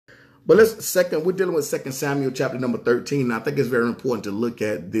But we're dealing with 2 Samuel chapter number 13. And I think it's very important to look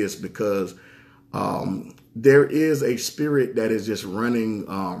at this because there is a spirit that is just running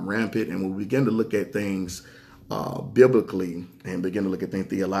rampant. And when we begin to look at things biblically and begin to look at things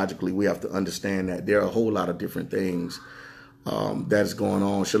theologically, we have to understand that there are a whole lot of different things that's going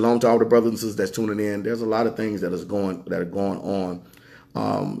on. Shalom to all the brothers and sisters that's tuning in. There's a lot of things that are going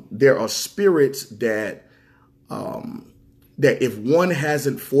on. There are spirits that if one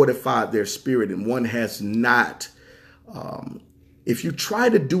hasn't fortified their spirit and one has not, if you try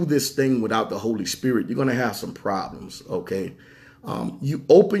to do this thing without the Holy Spirit, you're going to have some problems. Okay. You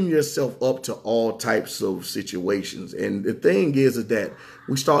open yourself up to all types of situations. And the thing is that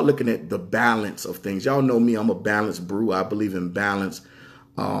we start looking at the balance of things. Y'all know me, I'm a balanced brew. I believe in balance.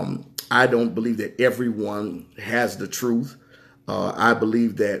 I don't believe that everyone has the truth. I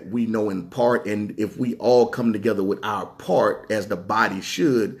believe that we know in part, and if we all come together with our part as the body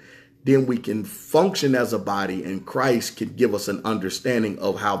should, then we can function as a body, and Christ can give us an understanding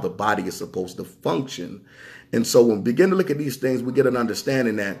of how the body is supposed to function. And so when we begin to look at these things, we get an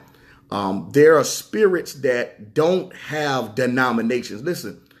understanding that there are spirits that don't have denominations.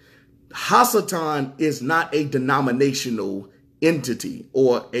 Listen, Hasatan is not a denominational entity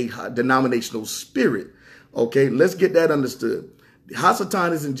or a denominational spirit. Okay, let's get that understood.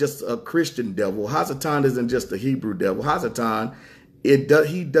 Hasatan isn't just a Christian devil. Hasatan isn't just a Hebrew devil. Hasatan,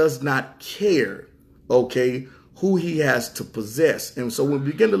 he does not care, okay, who he has to possess. And so when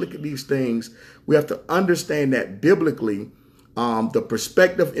we begin to look at these things, we have to understand that biblically, the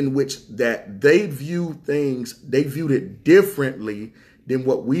perspective in which that they view things, they viewed it differently than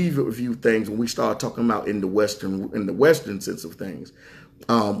what we view things when we start talking about in the Western sense of things.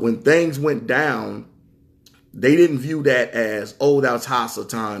 When things went down, they didn't view that as, oh, that's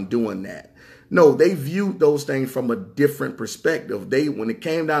Hasatan doing that. No, they viewed those things from a different perspective. When it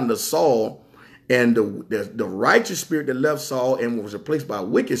came down to Saul and the righteous spirit that left Saul and was replaced by a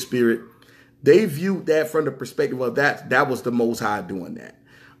wicked spirit, they viewed that from the perspective of that was the Most High doing that.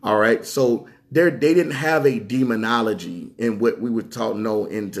 All right. So they didn't have a demonology in what we would know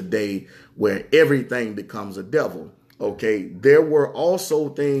in today where everything becomes a devil. Okay, there were also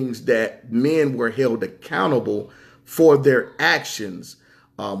things that men were held accountable for their actions.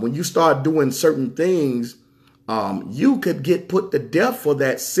 When you start doing certain things, you could get put to death for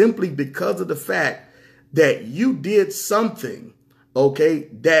that simply because of the fact that you did something, okay,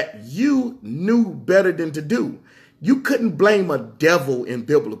 that you knew better than to do. You couldn't blame a devil in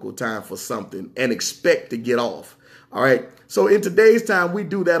biblical time for something and expect to get off. All right. So in today's time, we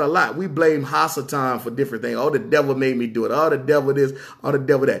do that a lot. We blame Hasatan for different things. Oh, the devil made me do it. Oh, the devil this, oh, the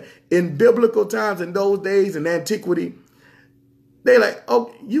devil that. In biblical times, in those days, in antiquity, they like,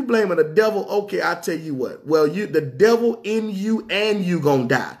 oh, you blaming the devil. Okay, I tell you what. Well, the devil in you and you gonna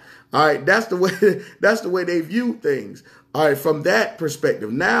die. All right. That's the way they view things. All right. From that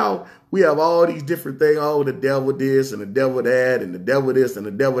perspective, now we have all these different things. Oh, the devil this and the devil that and the devil this and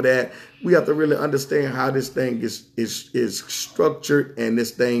the devil that. We have to really understand how this thing is structured and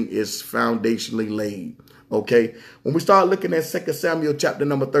this thing is foundationally laid. Okay. When we start looking at 2 Samuel chapter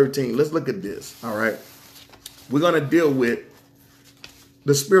number 13, let's look at this. All right. We're going to deal with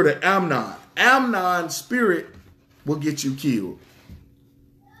the spirit of Amnon. Amnon's spirit will get you killed.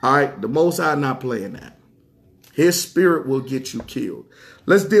 All right. The Most High not playing that. His spirit will get you killed.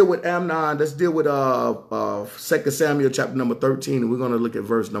 Let's deal with Amnon. Let's deal with 2 Samuel chapter number 13. And we're going to look at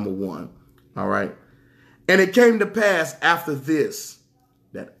verse number 1. All right. And it came to pass after this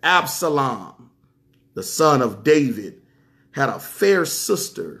that Absalom, the son of David, had a fair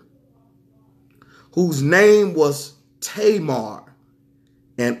sister whose name was Tamar.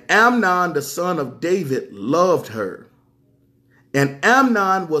 And Amnon, the son of David, loved her. And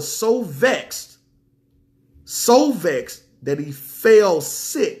Amnon was so vexed that he fell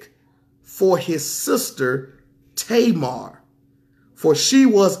sick for his sister Tamar, for she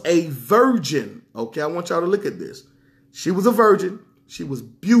was a virgin. Okay, I want y'all to look at this. She was a virgin. She was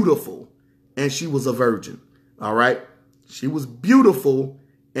beautiful, and she was a virgin. All right, she was beautiful,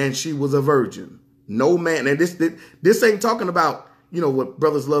 and she was a virgin. No man, and this ain't talking about, you know, what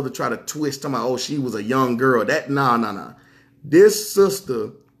brothers love to try to twist. Talking about, oh, she was a young girl. No. This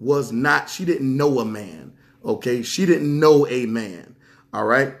sister was not. She didn't know a man. Okay, she didn't know a man. All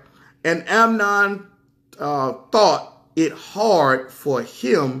right. And Amnon thought it hard for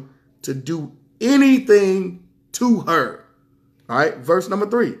him to do anything to her. All right. Verse number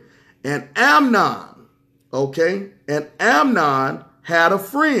 3. And Amnon, okay, and Amnon had a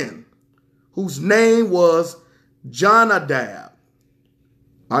friend whose name was Jonadab.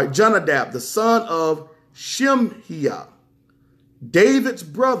 All right. Jonadab, the son of Shimhiah, David's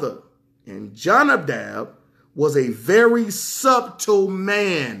brother. And Jonadab was a very subtle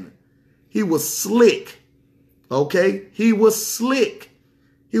man. He was slick. Okay? He was slick.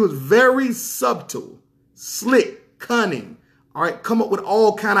 He was very subtle, slick, cunning. All right? Come up with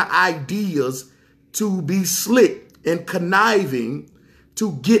all kind of ideas to be slick and conniving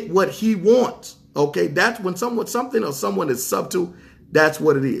to get what he wants. Okay? That's when something or someone is subtle, that's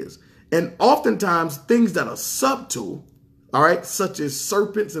what it is. And oftentimes things that are subtle, all right, such as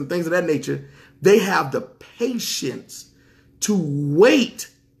serpents and things of that nature, they have the patience to wait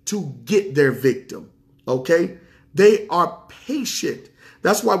to get their victim. Okay? They are patient.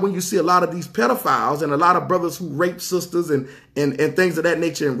 That's why when you see a lot of these pedophiles and a lot of brothers who rape sisters and things of that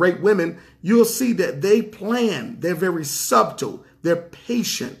nature and rape women, you'll see that they plan. They're very subtle. They're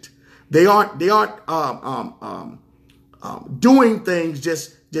patient. They aren't doing things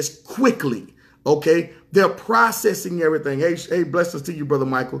just quickly. Okay? They're processing everything. Hey, blessings to you, Brother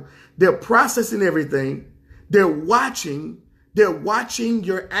Michael. They're processing everything. They're watching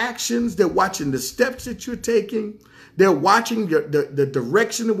your actions. They're watching the steps that you're taking. They're watching the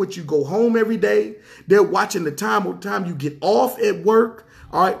direction in which you go home every day. They're watching the time you get off at work.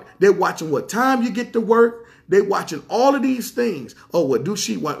 All right. They're watching what time you get to work. They're watching all of these things. Oh, what do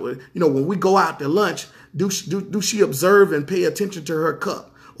she want? You know, when we go out to lunch, do she observe and pay attention to her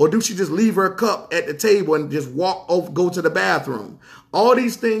cup? Or do she just leave her cup at the table and just walk over, go to the bathroom? All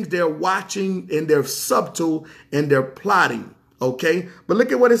these things they're watching, and they're subtle and they're plotting. Okay. But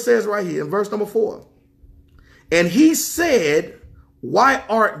look at what it says right here in verse number 4. And he said, why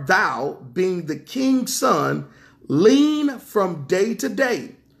art thou, being the king's son, lean from day to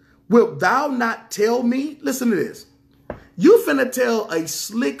day? Wilt thou not tell me? Listen to this. You finna tell a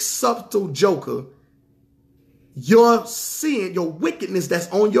slick, subtle joker your sin, your wickedness that's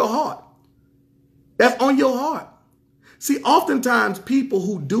on your heart. That's on your heart. See, oftentimes people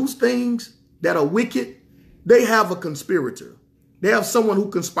who do things that are wicked, they have a conspirator. They have someone who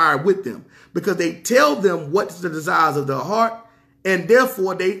conspired with them because they tell them what's the desires of their heart. And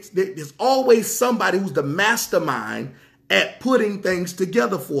therefore, there's always somebody who's the mastermind at putting things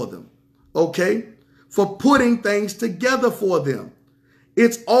together for them. Okay? For putting things together for them.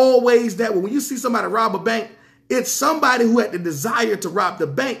 It's always that when you see somebody rob a bank, it's somebody who had the desire to rob the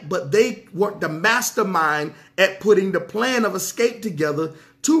bank, but they weren't the mastermind at putting the plan of escape together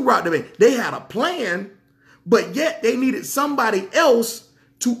to rob the bank. They had a plan, but yet they needed somebody else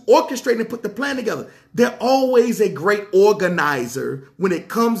to orchestrate and put the plan together. They're always a great organizer when it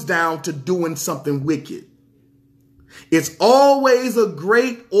comes down to doing something wicked. It's always a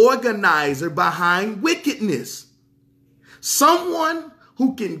great organizer behind wickedness. Someone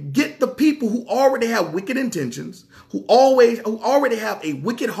who can get the people who already have wicked intentions, who already have a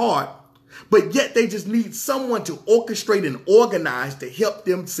wicked heart, but yet they just need someone to orchestrate and organize to help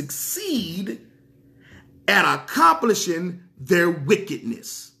them succeed at accomplishing their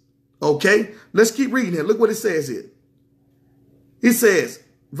wickedness. Okay, let's keep reading here. Look what it says here. It says,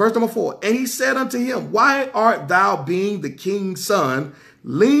 verse number 4, and he said unto him, why art thou, being the king's son,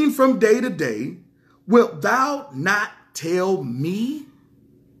 lean from day to day? Wilt thou not tell me?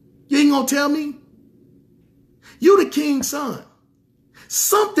 You ain't gonna tell me? You the king's son.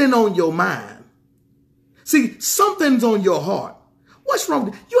 Something on your mind. See, something's on your heart. What's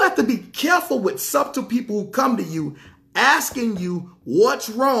wrong? You have to be careful with subtle people who come to you asking you what's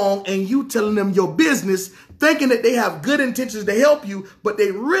wrong and you telling them your business, thinking that they have good intentions to help you, but they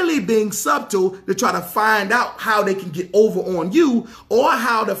really being subtle to try to find out how they can get over on you, or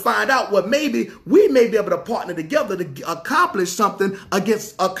how to find out what maybe we may be able to partner together to accomplish something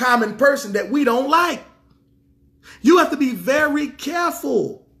against a common person that we don't like. You have to be very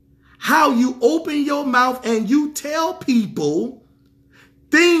careful how you open your mouth and you tell people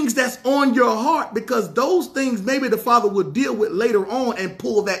things that's on your heart, because those things maybe the Father will deal with later on and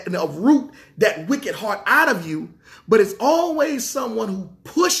pull that and uproot that wicked heart out of you. But it's always someone who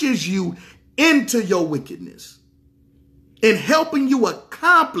pushes you into your wickedness and helping you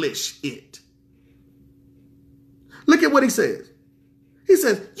accomplish it. Look at what he says. He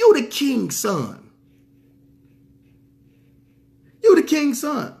says, you the king's son. You the king's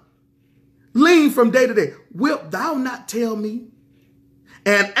son. Lean from day to day. Wilt thou not tell me?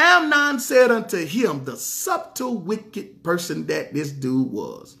 And Amnon said unto him, the subtle, wicked person that this dude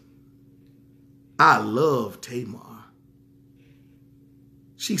was, I love Tamar.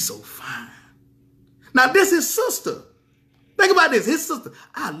 She's so fine. Now, this is his sister. Think about this. His sister.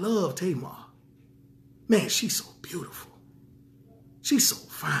 I love Tamar. Man, she's so beautiful. She's so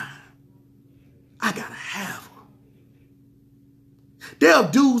fine. I gotta have her. There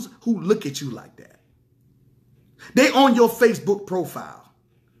are dudes who look at you like that. They on your Facebook profile.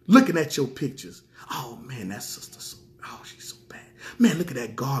 looking at your pictures. Oh, man, that sister, she's so bad. Man, look at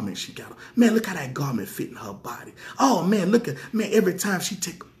that garment she got on. Man, look how that garment fitting her body. Oh, man, every time she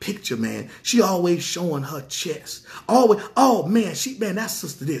take a picture, man, she always showing her chest. Always, oh, man, that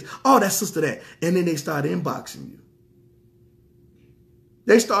sister this. Oh, that sister that. And then they start inboxing you.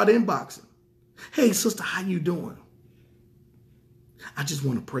 They start inboxing. Hey, sister, how you doing? I just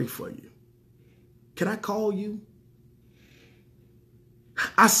want to pray for you. Can I call you?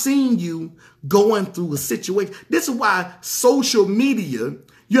 I seen you going through a situation. This is why social media,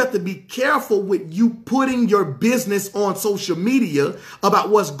 you have to be careful with you putting your business on social media about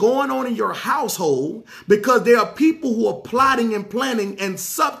what's going on in your household, because there are people who are plotting and planning and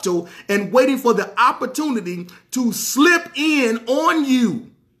subtle and waiting for the opportunity to slip in on you.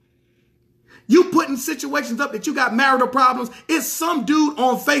 You putting situations up that you got marital problems. It's some dude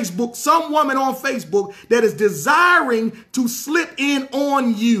on Facebook, some woman on Facebook that is desiring to slip in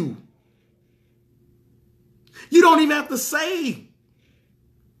on you. You don't even have to say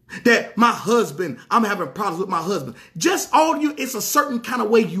that I'm having problems with my husband. Just it's a certain kind of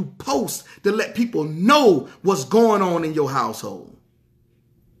way you post to let people know what's going on in your household.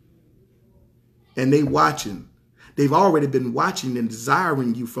 And they watching. They've already been watching and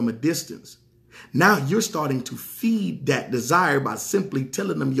desiring you from a distance. Now you're starting to feed that desire by simply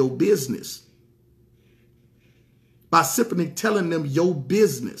telling them your business. By simply telling them your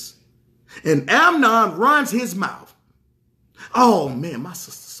business. And Amnon runs his mouth. Oh, man, my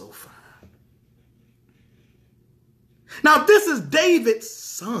sister's so fine. Now, this is David's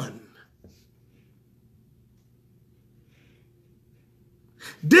son.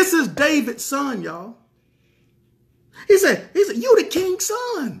 This is David's son, y'all. He said, you the king's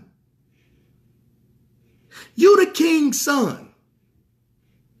son. You the king's son.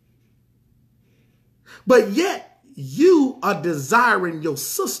 But yet you are desiring your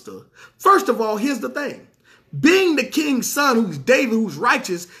sister. First of all, here's the thing. Being the king's son, who's David, who's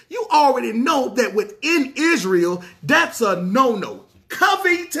righteous, you already know that within Israel, that's a no-no.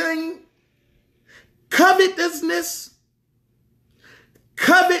 Covetousness,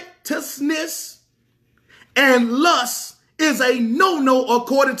 and lust is a no-no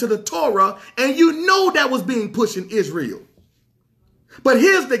according to the Torah, and you know that was being pushed in Israel. But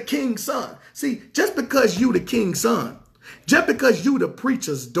here's the king's son. See, just because you the king's son, just because you the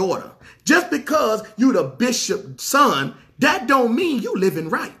preacher's daughter, just because you the bishop's son, that don't mean you living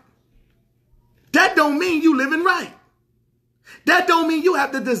right. That don't mean you living right. That don't mean you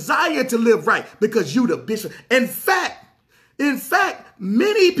have the desire to live right because you the bishop. In fact,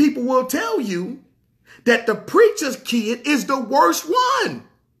 many people will tell you that the preacher's kid is the worst one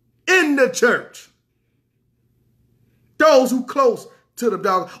in the church. Those who close to the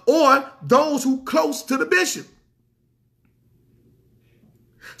dog, or those who close to the bishop.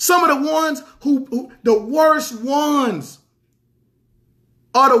 Some of the ones the worst ones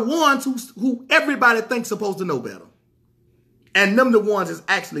are the ones who everybody thinks supposed to know better. And them the ones that's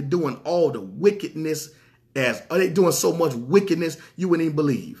actually doing all the wickedness. Are they doing so much wickedness you wouldn't even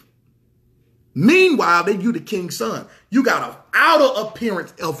believe? Meanwhile, you the king's son. You got an outer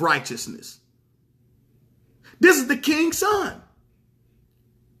appearance of righteousness. This is the king's son.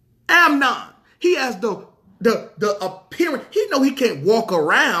 Amnon. He has the appearance. He know he can't walk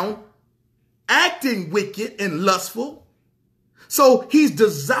around acting wicked and lustful. So he's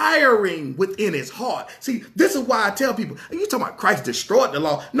desiring within his heart. See, this is why I tell people, you talking about Christ destroyed the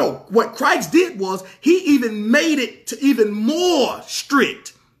law. No, what Christ did was he even made it to even more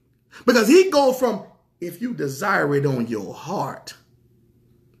strict. Because he go from, if you desire it on your heart,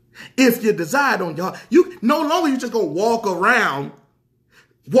 if you desire it on your heart, you no longer you just go walk around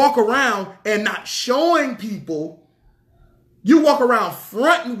and not showing people. You walk around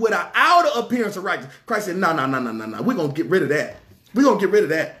fronting with an outer appearance of righteousness. Christ said, no. We're going to get rid of that. We're going to get rid of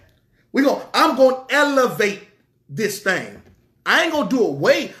that. I'm going to elevate this thing. I ain't going to do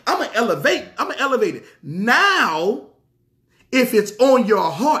away. I'm going to elevate it. Now, if it's on your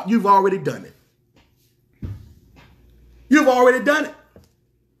heart, you've already done it. You've already done it.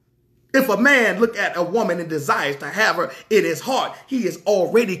 If a man look at a woman and desires to have her in his heart, he has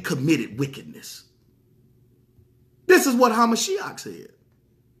already committed wickedness. This is what Hamashiach said.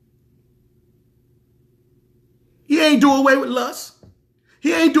 He ain't do away with lust.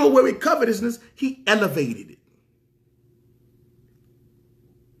 He ain't do away with covetousness. He elevated it.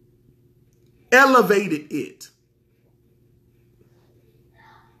 Elevated it.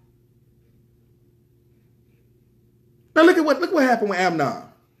 Now look what happened with Amnon.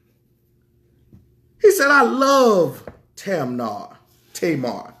 He said, I love Tamar,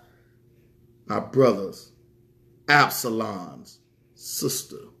 my brothers, Absalom's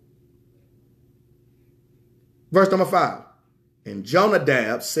sister. Verse number 5. And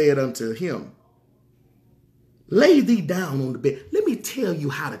Jonadab said unto him, lay thee down on the bed. Let me tell you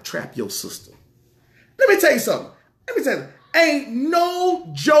how to trap your sister. Let me tell you something. Let me tell you, ain't no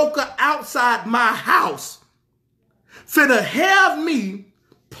joker outside my house finna have me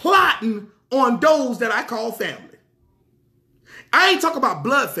plotting on those that I call family. I ain't talking about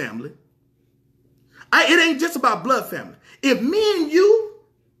blood family. It ain't just about blood family. If me and you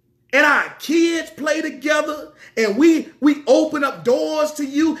and our kids play together and we open up doors to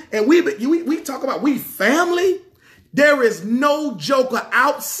you and we talk about we family, there is no joker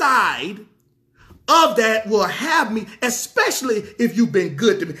outside of that will have me, especially if you've been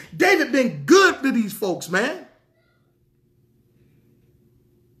good to me. David been good to these folks, man.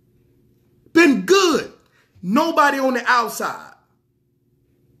 Been good. Nobody on the outside.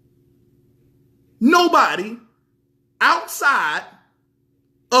 Nobody outside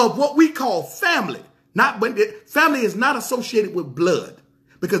of what we call family. Family is not associated with blood,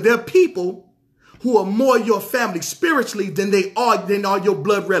 because there are people who are more your family spiritually than are your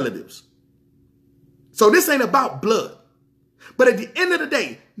blood relatives. So this ain't about blood. But at the end of the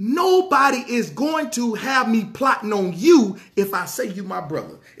day, nobody is going to have me plotting on you if I say you my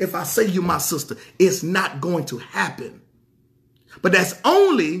brother, if I say you my sister. It's not going to happen. But that's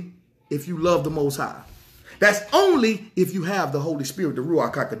only if you love the Most High. That's only if you have the Holy Spirit, the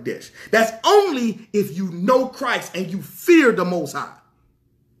Ruach HaKodesh. That's only if you know Christ and you fear the Most High.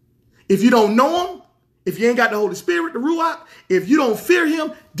 If you don't know him, if you ain't got the Holy Spirit, the Ruach, if you don't fear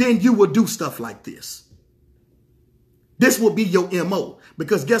him, then you will do stuff like this. This will be your MO.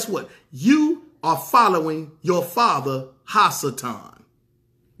 Because guess what? You are following your father, Hasatan.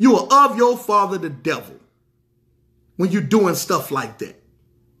 You are of your father, the devil, when you're doing stuff like that.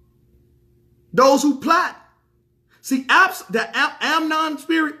 Those who plot. See, the Amnon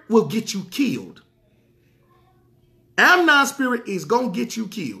spirit will get you killed. Amnon spirit is going to get you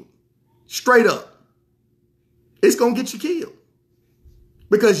killed. Straight up. It's going to get you killed.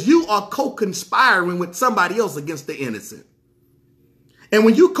 Because you are co-conspiring with somebody else against the innocent. And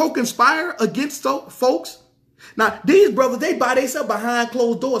when you co-conspire against folks, now these brothers, they by themselves behind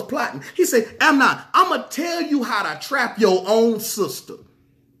closed doors plotting. He said, Amnon, I'm going to tell you how to trap your own sister.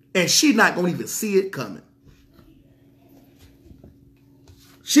 And she not going to even see it coming.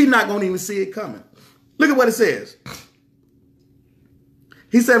 She not going to even see it coming. Look at what it says.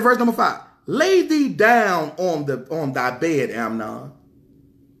 He said, verse number 5, lay thee down on thy bed, Amnon,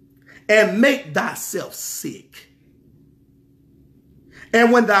 and make thyself sick.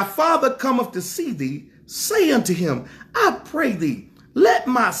 And when thy father cometh to see thee, say unto him, I pray thee, let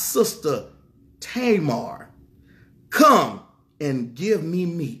my sister Tamar come and give me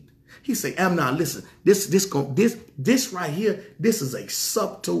meat. He say, Amnon, listen, this right here, this is a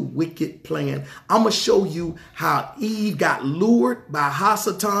subtle, wicked plan. I'm going to show you how Eve got lured by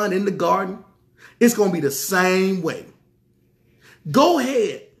Hasatan in the garden. It's going to be the same way. Go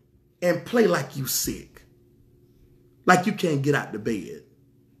ahead and play like you sick, like you can't get out the bed.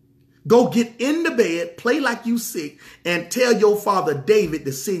 Go get in the bed, play like you sick, and tell your father David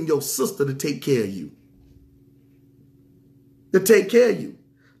to send your sister to take care of you. To take care of you.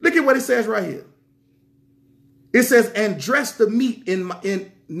 Look at what it says right here. It says, and dress the meat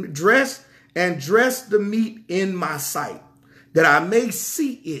dress the meat in my sight, that I may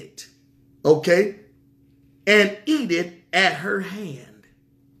see it, okay, and eat it at her hand.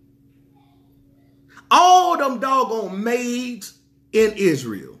 All them doggone maids in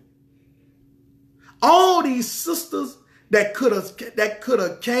Israel, all these sisters that could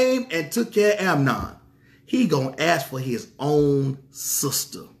have came and took care of Amnon, he gonna ask for his own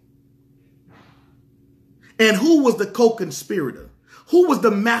sister. And who was the co-conspirator? Who was the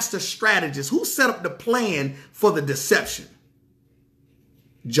master strategist? Who set up the plan for the deception?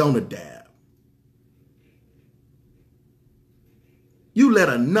 Jonadab. You let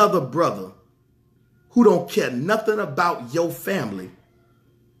another brother who don't care nothing about your family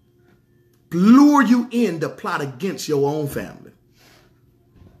lure you in to plot against your own family.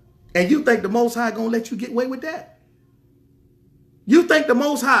 And you think the Most High gonna let you get away with that? You think the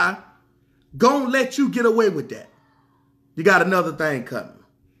Most High gonna let you get away with that? You got another thing coming.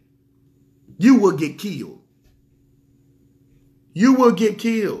 You will get killed. You will get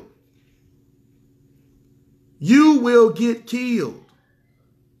killed. You will get killed.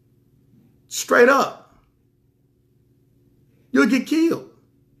 Straight up. You'll get killed.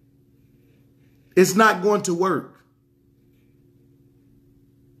 It's not going to work.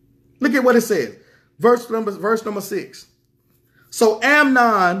 Look at what it says. Verse number 6. So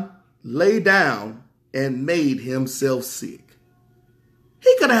Amnon lay down and made himself sick.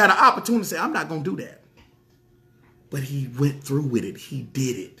 He could have had an opportunity to say, I'm not going to do that. But he went through with it. He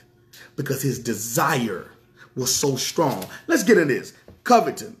did it because his desire was so strong. Let's get into this.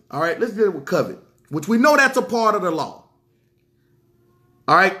 Coveting. All right. Let's deal with covet, which we know that's a part of the law.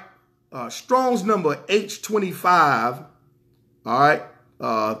 All right. Strong's number H25. All right.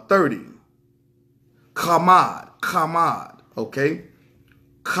 30. Kamad. Okay.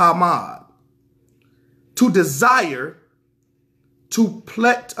 Kamad. To desire, to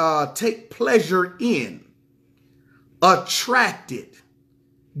take pleasure in, attracted,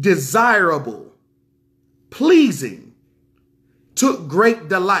 desirable, pleasing, took great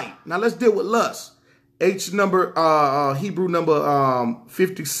delight. Now let's deal with lust. Hebrew number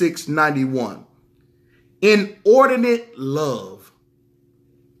 5691. Inordinate love.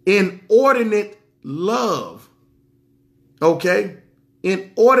 Inordinate love. Okay?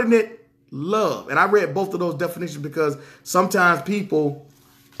 Inordinate love. And I read both of those definitions because sometimes people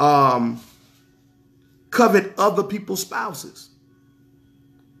covet other people's spouses.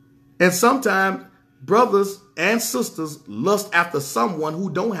 And sometimes brothers and sisters lust after someone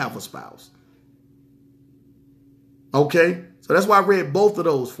who don't have a spouse. Okay? So that's why I read both of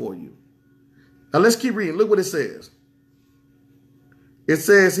those for you. Now let's keep reading. Look what it says. It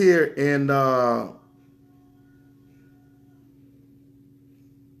says here in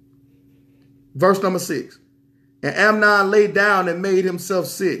verse number 6. And Amnon lay down and made himself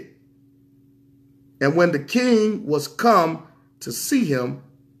sick. And when the king was come to see him,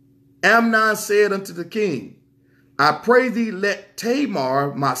 Amnon said unto the king, I pray thee, let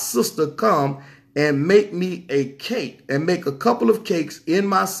Tamar, my sister, come and make me a cake, and make a couple of cakes in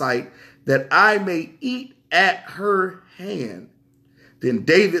my sight, that I may eat at her hand. Then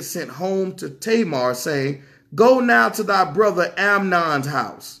David sent home to Tamar, saying, Go now to thy brother Amnon's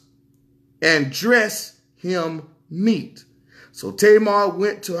house, and dress him meat. So Tamar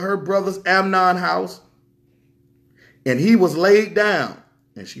went to her brother's Amnon's house, and he was laid down.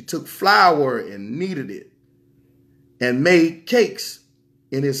 And she took flour and kneaded it, and made cakes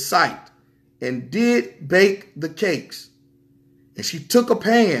in his sight, and did bake the cakes. And she took a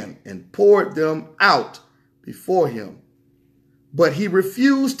pan and poured them out before him. But he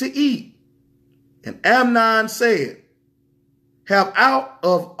refused to eat. And Amnon said, Have out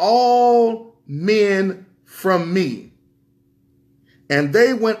of all men from me. And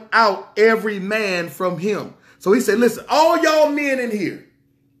they went out every man from him. So he said, listen, all y'all men in here,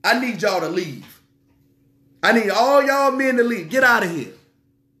 I need y'all to leave. I need all y'all men to leave. Get out of here.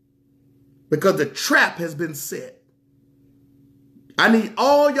 Because the trap has been set. I need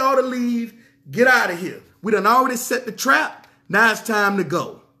all y'all to leave. Get out of here. We done already set the trap. Now it's time to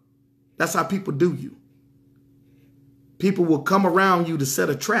go. That's how people do you. People will come around you to set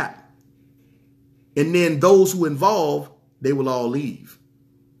a trap. And then those who involve, they will all leave.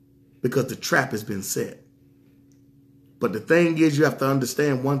 Because the trap has been set. But the thing is, you have to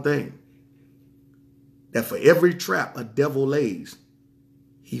understand one thing. That for every trap a devil lays,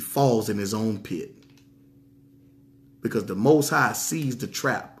 he falls in his own pit. Because the Most High sees the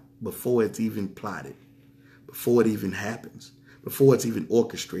trap before it's even plotted, before it even happens, before it's even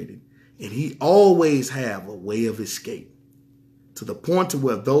orchestrated. And he always have a way of escape, to the point to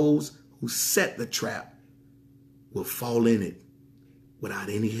where those who set the trap will fall in it without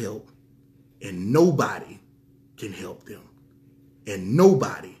any help. And nobody can help them. And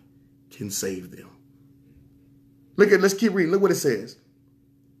nobody can save them. Let's keep reading. Look what it says.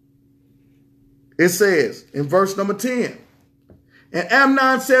 It says in verse number 10, And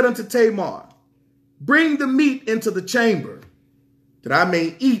Amnon said unto Tamar, Bring the meat into the chamber, that I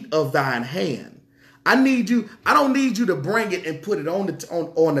may eat of thine hand. I don't need you to bring it and put it on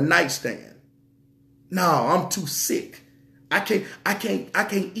the nightstand. No, I'm too sick. I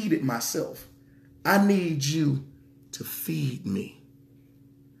can't eat it myself. I need you to feed me.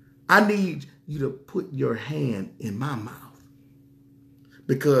 I need you to put your hand in my mouth.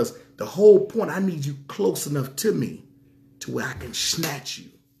 Because the whole point, I need you close enough to me to where I can snatch you.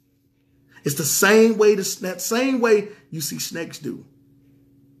 It's the same way you see snakes do.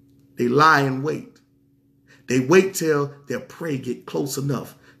 They lie in wait. They wait till their prey get close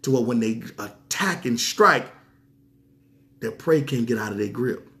enough to where when they attack and strike, their prey can't get out of their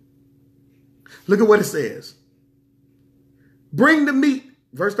grip. Look at what it says. Bring the meat,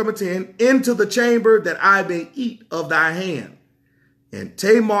 verse number 10, into the chamber, that I may eat of thy hand. And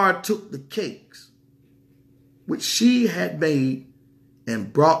Tamar took the cakes which she had made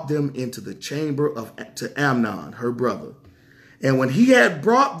and brought them into the chamber to Amnon, her brother. And when he had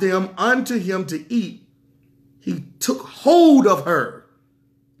brought them unto him to eat, he took hold of her.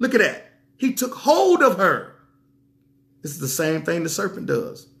 Look at that. He took hold of her This is the same thing the serpent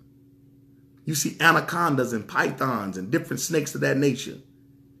does. You see anacondas and pythons and different snakes of that nature.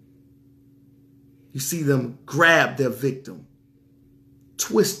 You see them grab their victim,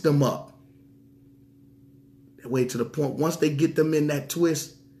 twist them up. That way to the point, once they get them in that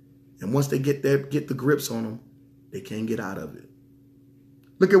twist, and once they get the grips on them, they can't get out of it.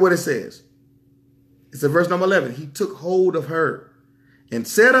 Look at what it says. It's in verse number 11. He took hold of her and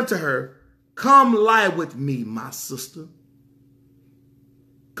said unto her, come lie with me, my sister.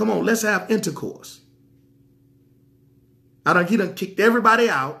 Come on, let's have intercourse. He done kicked everybody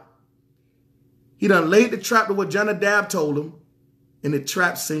out. He done laid the trap to what Jonadab told him, and the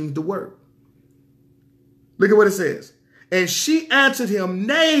trap seemed to work. Look at what it says. And she answered him,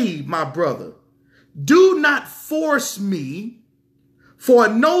 nay, my brother, do not force me, for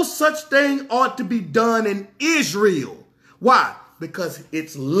no such thing ought to be done in Israel. Why? Because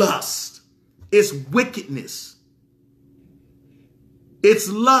it's lust. It's wickedness. It's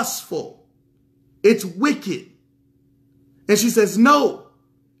lustful. It's wicked. And she says, no,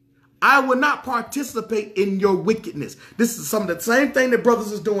 I will not participate in your wickedness. This is some of the same thing that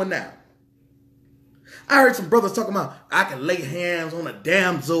brothers is doing now. I heard some brothers talking about, I can lay hands on a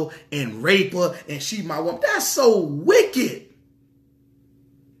damsel and rape her and she my woman. That's so wicked.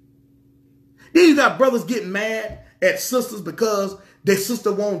 Then you got brothers getting mad at sisters because their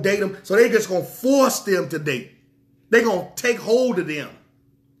sister won't date them. So they just going to force them to date. They're going to take hold of them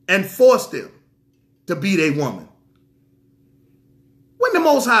and force them to be their woman. When the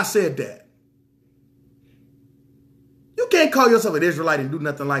Most High said that, you can't call yourself an Israelite and do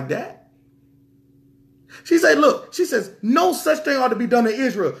nothing like that. She said, look, she says, no such thing ought to be done in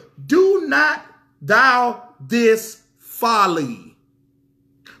Israel. Do not thou this folly.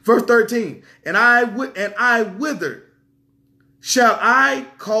 Verse 13, and I withered. Shall I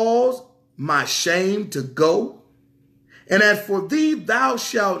cause my shame to go? And as for thee, thou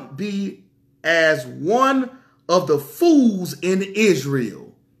shalt be as one of the fools in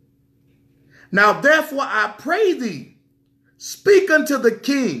Israel. Now therefore I pray thee, speak unto the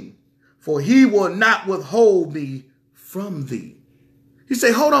king, for he will not withhold me from thee. He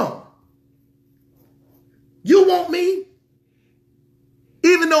say, hold on. You want me?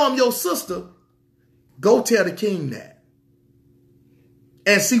 Even though I'm your sister, go tell the king that.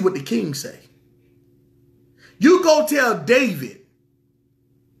 And see what the king say. You go tell David,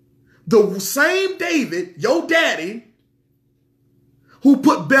 the same David, your daddy, who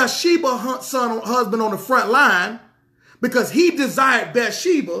put Bathsheba's husband on the front line because he desired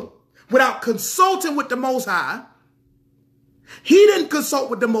Bathsheba without consulting with the Most High. He didn't consult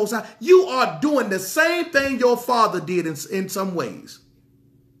with the Most High. You are doing the same thing your father did in some ways.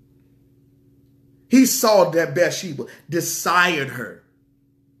 He saw that Bathsheba, desired her.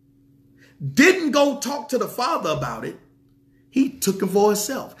 Didn't go talk to the father about it. He took him for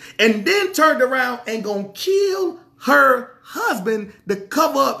himself. And then turned around and gonna kill her husband to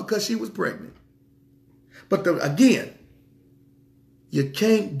cover up because she was pregnant. But again, you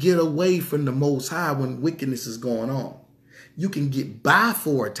can't get away from the Most High when wickedness is going on. You can get by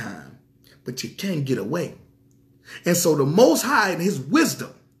for a time, but you can't get away. And so the Most High in his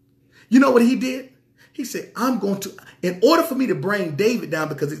wisdom, you know what he did? He said, I'm going to, in order for me to bring David down,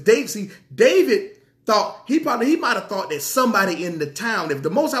 because it's David, see, David thought, he might have thought that somebody in the town, if the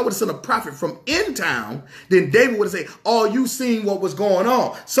Most High would have sent a prophet from in town, then David would have said, oh, you seen what was going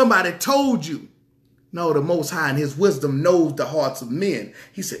on. Somebody told you. No, the Most High in his wisdom knows the hearts of men.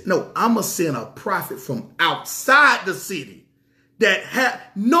 He said, no, I'm going to send a prophet from outside the city that had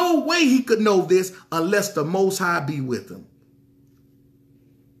no way he could know this unless the Most High be with him.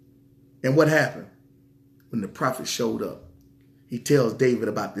 And what happened? When the prophet showed up, he tells David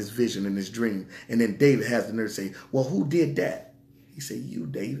about this vision and this dream. And then David has the nerve to say, well, who did that? He said, you,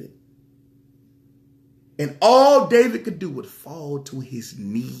 David. And all David could do was fall to his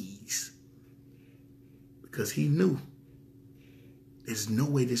knees because he knew there's no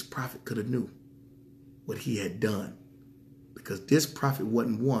way this prophet could have knew what he had done, because this prophet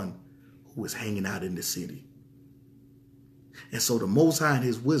wasn't one who was hanging out in the city. And so the Most High in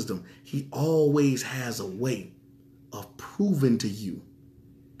his wisdom, he always has a way of proving to you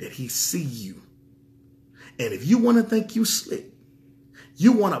that he see you. And if you want to think you slick,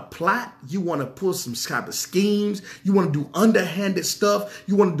 you want to plot, you want to pull some type of schemes, you want to do underhanded stuff,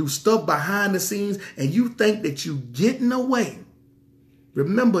 you want to do stuff behind the scenes, and you think that you getting away.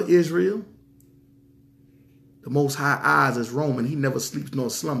 Remember, Israel, the Most High eyes is roaming. He never sleeps nor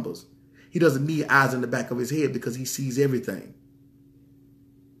slumbers. He doesn't need eyes in the back of his head because he sees everything.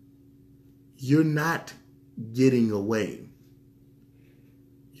 You're not getting away.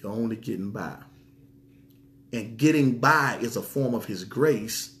 You're only getting by. And getting by is a form of his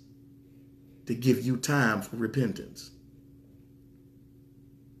grace to give you time for repentance.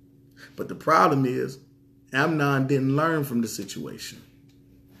 But the problem is, Amnon didn't learn from the situation.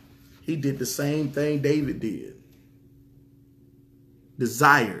 He did the same thing David did.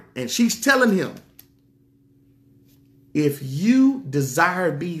 Desired. And she's telling him, if you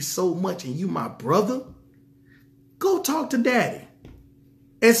desire me so much and you my brother, go talk to daddy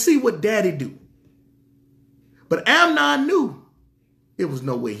and see what daddy do. But Amnon knew there was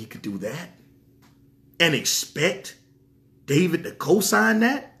no way he could do that and expect David to co-sign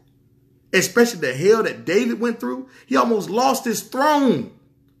that. Especially the hell that David went through. He almost lost his throne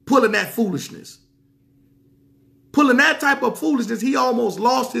pulling that foolishness. Pulling that type of foolishness, he almost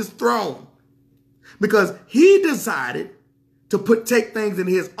lost his throne. Because he decided to take things in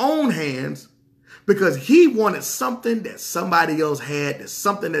his own hands because he wanted something that somebody else had, that's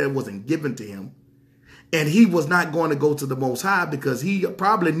something that wasn't given to him. And he was not going to go to the Most High because he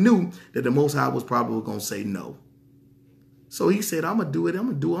probably knew that the Most High was probably going to say no. So he said, I'm going to do it.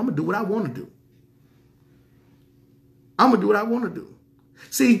 I'm going to do what I want to do. I'm going to do what I want to do.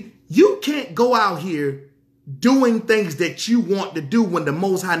 See, you can't go out here doing things that you want to do when the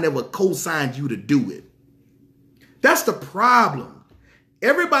Most High never co-signed you to do it. That's the problem.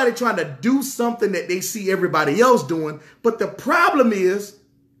 Everybody trying to do something that they see everybody else doing. But the problem is,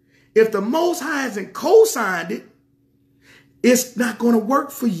 if the Most High hasn't co-signed it, it's not going to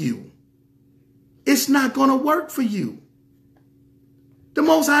work for you. It's not going to work for you. The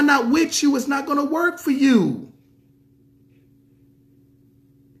Most High not with you, it's not going to work for you.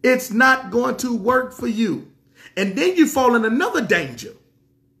 It's not going to work for you. And then you fall in another danger.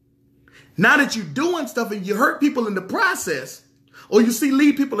 Now that you're doing stuff and you hurt people in the process, or you see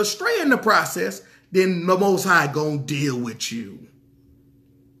lead people astray in the process, then the Most High gonna deal with you.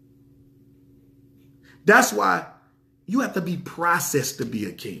 That's why you have to be processed to be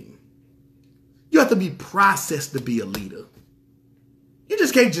a king. You have to be processed to be a leader. You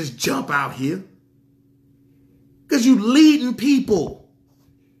just can't just jump out here because you leading people.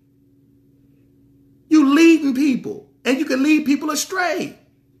 You leading people, and you can lead people astray.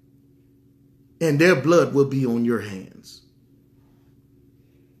 And their blood will be on your hands.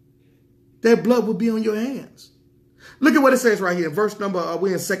 Their blood will be on your hands. Look at what it says right here. Verse number,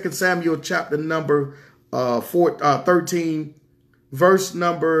 we're in 2 Samuel chapter number 13, verse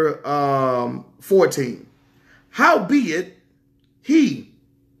number 14. Howbeit he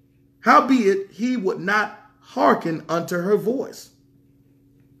would not hearken unto her voice.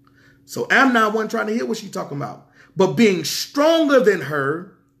 So Amnon wasn't trying to hear what she's talking about. But being stronger than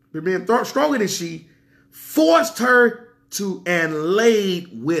her, being stronger than she, forced her to and laid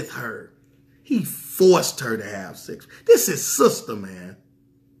with her. He forced her to have sex. This is sister, man.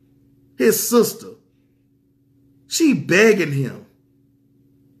 His sister. She begging him.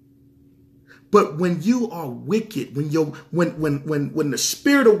 But when you are wicked, when the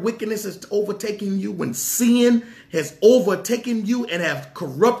spirit of wickedness is overtaking you, when sin has overtaken you and have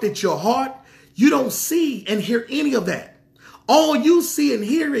corrupted your heart, you don't see and hear any of that. All you see and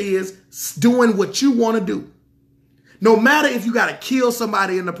hear is doing what you want to do. No matter if you got to kill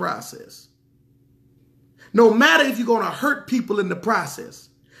somebody in the process. No matter if you're going to hurt people in the process.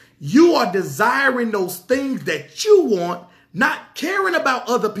 You are desiring those things that you want, not caring about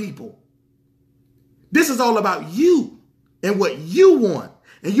other people. This is all about you and what you want.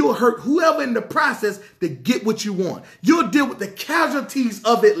 And you'll hurt whoever in the process to get what you want. You'll deal with the casualties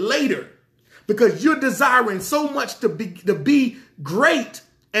of it later because you're desiring so much to be great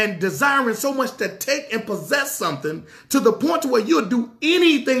and desiring so much to take and possess something to the point to where you'll do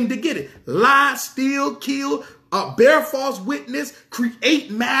anything to get it. Lie, steal, kill, bear false witness,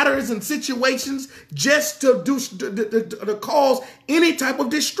 create matters and situations just to cause any type of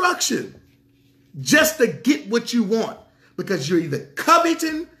destruction. Just to get what you want. Because you're either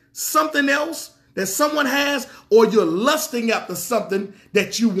coveting something else that someone has or you're lusting after something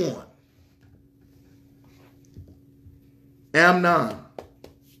that you want. Amnon,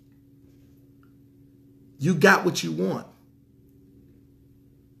 you got what you want.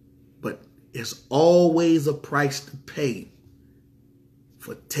 But there's always a price to pay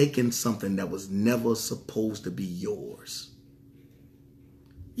for taking something that was never supposed to be yours.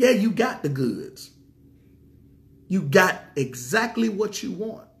 Yeah, you got the goods. You got exactly what you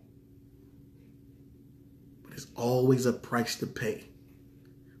want. But there's always a price to pay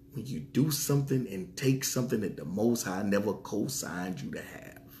when you do something and take something that the Most High never co-signed you to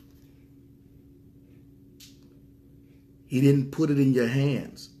have. He didn't put it in your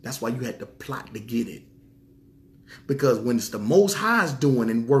hands. That's why you had to plot to get it. Because when it's the Most High's doing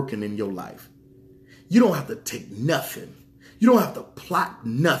and working in your life, You don't have to take nothing. You don't have to plot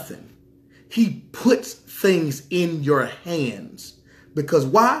nothing. He puts things in your hands. Because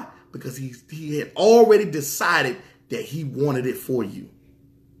why? Because he had already decided that he wanted it for you.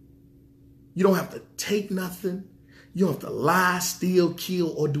 You don't have to take nothing. You don't have to lie, steal,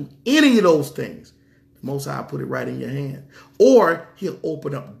 kill, or do any of those things. The Most High put it right in your hand. Or he'll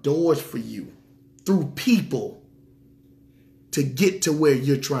open up doors for you through people to get to where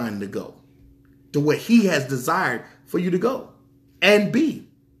you're trying to go, to where he has desired for you to go and be.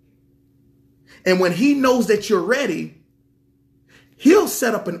 And when he knows that you're ready, he'll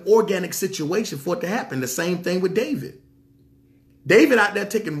set up an organic situation for it to happen. The same thing with David. David out there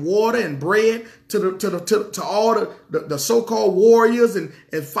taking water and bread to all the so-called warriors and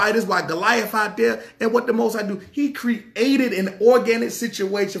fighters, while Goliath out there. And what the Most High do? He created an organic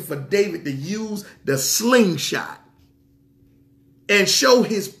situation for David to use the slingshot and show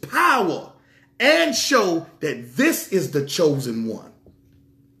his power and show that this is the chosen one.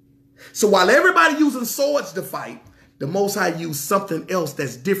 So while everybody using swords to fight, the Most High used something else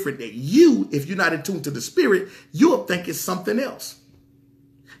that's different that you, if you're not in tune to the Spirit, you'll think it's something else.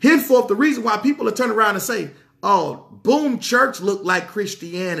 Henceforth, the reason why people are turning around and say, oh, B.O.O.M. church look like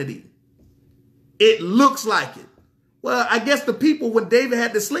Christianity. It looks like it. Well, I guess the people, when David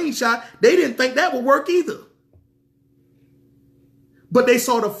had the slingshot, they didn't think that would work either. But they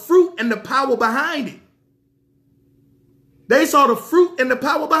saw the fruit and the power behind it. They saw the fruit and the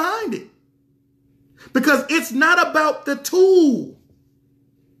power behind it. Because it's not about the tool.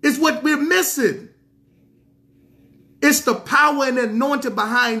 It's what we're missing. It's the power and the anointing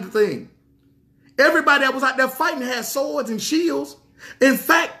behind the thing. Everybody that was out there fighting had swords and shields. In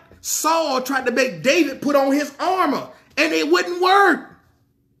fact, Saul tried to make David put on his armor, and it wouldn't work.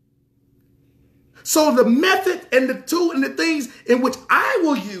 So the method and the tool and the things in which I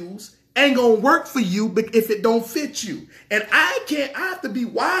will use ain't going to work for you if it don't fit you. And I have to be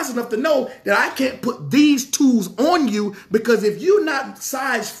wise enough to know that I can't put these tools on you, because if you're not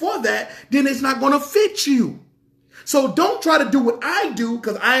sized for that, then it's not going to fit you. So don't try to do what I do,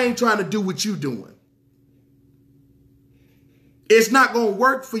 because I ain't trying to do what you doing. It's not going to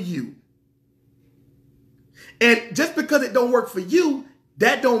work for you. And just because it don't work for you,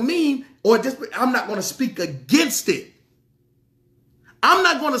 that don't mean, I'm not going to speak against it. I'm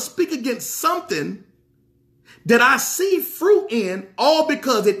not going to speak against something that I see fruit in, all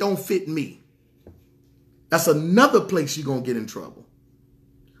because it don't fit me. That's another place you're going to get in trouble.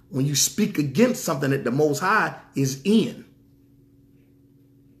 When you speak against something that the Most High is in.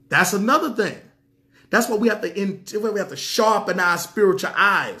 That's another thing. That's why we have to sharpen our spiritual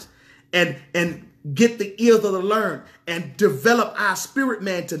eyes and get the ears of the learned and develop our spirit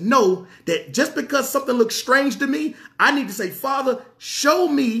man to know that just because something looks strange to me, I need to say, Father, show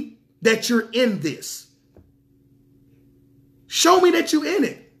me that you're in this. Show me that you're in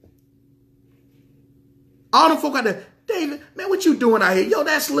it. All them folk out there, David, man, what you doing out here? Yo,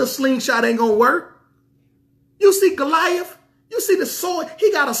 that little slingshot ain't gonna work. You see Goliath? You see the sword?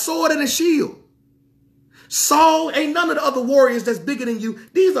 He got a sword and a shield. Saul ain't none of the other warriors that's bigger than you.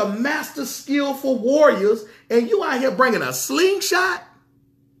 These are master skillful warriors, and you out here bringing a slingshot?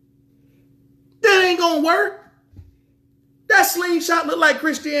 That ain't gonna work. That slingshot look like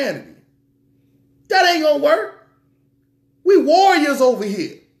Christianity. That ain't gonna work. We warriors over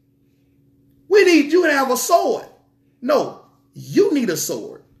here. We need you to have a sword. No, you need a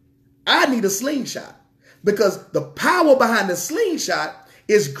sword. I need a slingshot, because the power behind the slingshot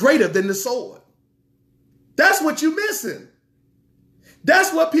is greater than the sword. That's what you're missing.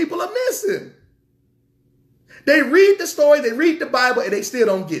 That's what people are missing. They read the story, they read the Bible, and they still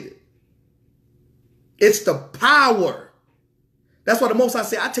don't get it. It's the power. That's why the Most High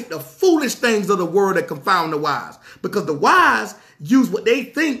say, I take the foolish things of the world that confound the wise, because the wise use what they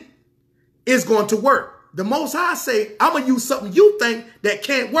think is going to work. The Most High say, I'm going to use something you think that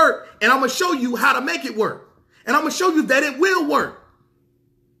can't work, and I'm going to show you how to make it work. And I'm going to show you that it will work.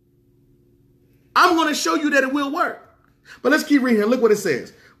 I'm going to show you that it will work. But let's keep reading here. Look what it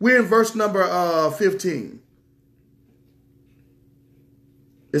says. We're in verse number 15.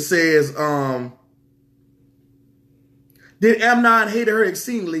 It says, Then Amnon hated her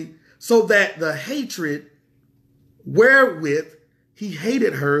exceedingly, so that the hatred wherewith he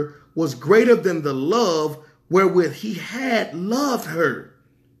hated her was greater than the love wherewith he had loved her.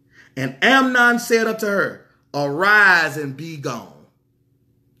 And Amnon said unto her, Arise and be gone.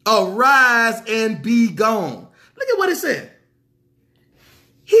 Arise and be gone. Look at what it said.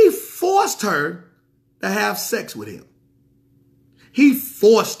 He forced her to have sex with him. He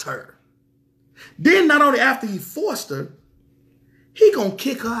forced her. Then not only after he forced her, he gonna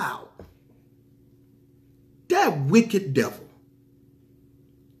kick her out. That wicked devil.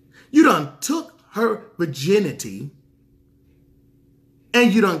 You done took her virginity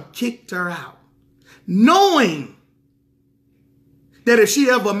and you done kicked her out. Knowing that if she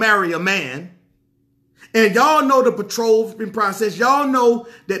ever marry a man, and y'all know the betrothing process, y'all know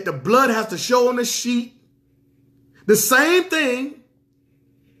that the blood has to show on the sheet. The same thing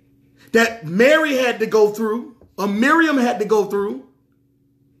that Mary had to go through, or Miriam had to go through.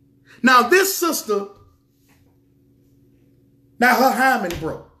 Now this sister, now her hymen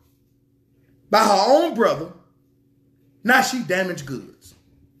broke by her own brother. Now she damaged goods.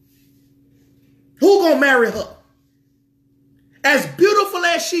 Who gonna marry her? As beautiful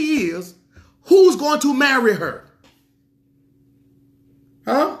as she is, who's going to marry her?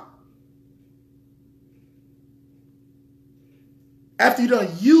 Huh? After you done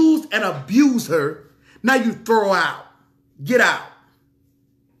used and abused her, now you throw her out. Get out.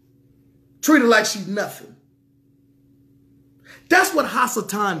 Treat her like she's nothing. That's what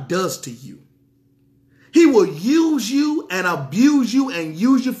Hasatan does to you. He will use you and abuse you and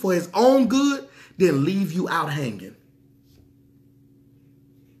use you for his own good, then leave you out hanging.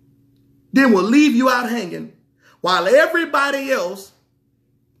 Then will leave you out hanging while everybody else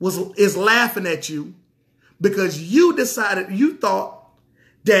is laughing at you because you decided, you thought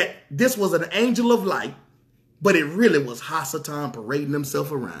that this was an angel of light, but it really was Hasatan parading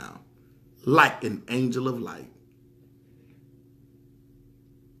himself around like an angel of light.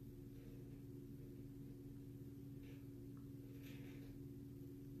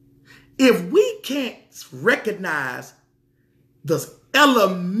 If we can't recognize the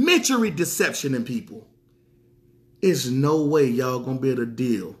elementary deception in people, there's no way y'all gonna be able to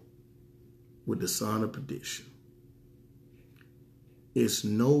deal with the son of perdition. It's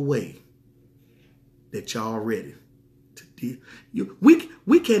no way that y'all ready to deal.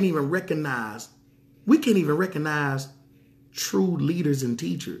 We can't even recognize true leaders and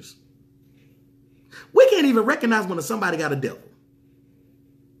teachers. We can't even recognize when somebody got a devil.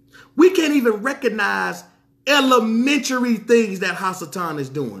 We can't even recognize elementary things that Hasatan is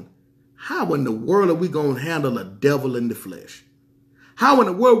doing. How in the world are we going to handle a devil in the flesh? How in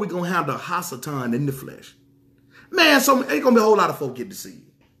the world are we going to handle Hasatan in the flesh? Man, so ain't going to be a whole lot of folk get deceived.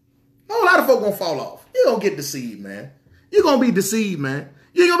 A whole lot of folk going to fall off. You're going to get deceived, man. You're going to be deceived, man.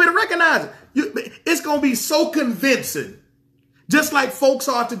 You ain't going to be able to recognize it. It's going to be so convincing. Just like folks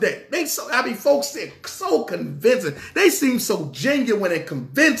are today. Folks are so convincing. They seem so genuine and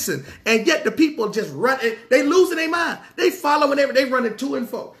convincing. And yet the people just run, they losing their mind. They following they running to and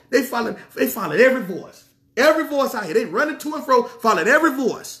fro. They following every voice. Every voice out here. They running to and fro, following every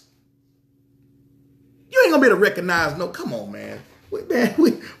voice. You ain't gonna be able to recognize, no, come on, man. We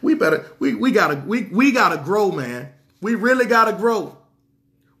gotta grow, man. We really gotta grow.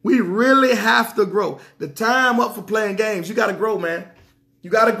 We really have to grow. The time up for playing games. You got to grow, man.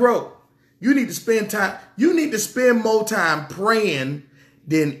 You got to grow. You need to spend time. You need to spend more time praying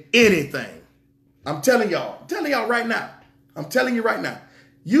than anything. I'm telling y'all. I'm telling y'all right now. I'm telling you right now.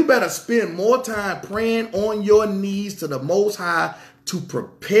 You better spend more time praying on your knees to the Most High to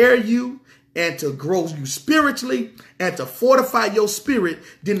prepare you and to grow you spiritually and to fortify your spirit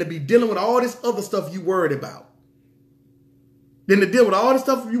than to be dealing with all this other stuff you worried about. Than to deal with all the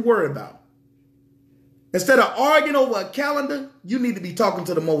stuff you worry about. Instead of arguing over a calendar, you need to be talking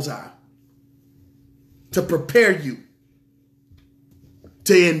to the Most High to prepare you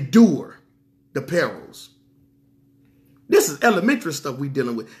to endure the perils. This is elementary stuff we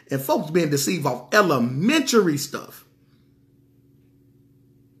dealing with. And folks being deceived off elementary stuff.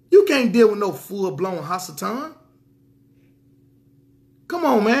 You can't deal with no full-blown Hasatan. Come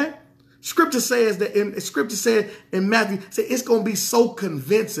on, man. Scripture says in Matthew, it's going to be so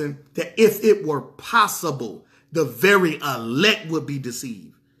convincing that if it were possible, the very elect would be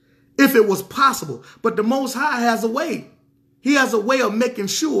deceived. If it was possible. But the Most High has a way. He has a way of making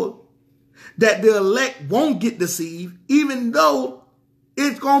sure that the elect won't get deceived, even though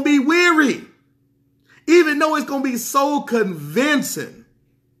it's going to be weary. Even though it's going to be so convincing.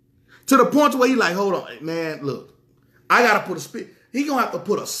 To the point where he's like, hold on, man, look, I got to put a spirit. He's going to have to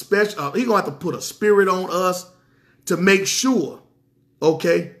put a spirit on us to make sure,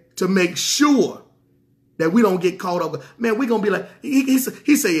 okay, to make sure that we don't get caught up. Man, we're going to be like, he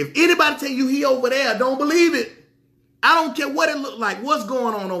say, if anybody tell you he over there, don't believe it. I don't care what it look like, what's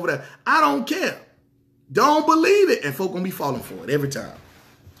going on over there. I don't care. Don't believe it. And folk going to be falling for it every time.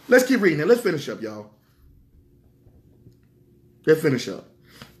 Let's keep reading it. Let's finish up, y'all. Let's finish up.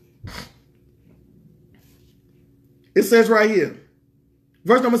 It says right here,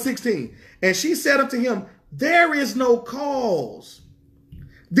 verse number 16, and she said unto him, there is no cause.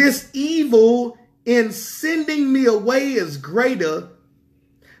 This evil in sending me away is greater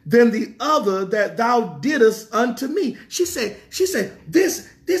than the other that thou didst unto me. She said, this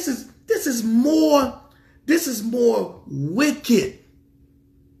is more wicked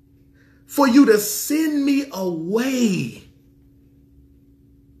for you to send me away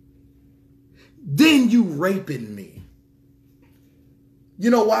than you raping me. You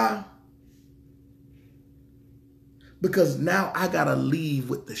know why? Because now I got to leave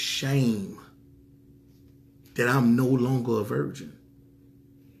with the shame that I'm no longer a virgin.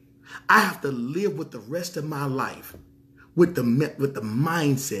 I have to live with the rest of my life with the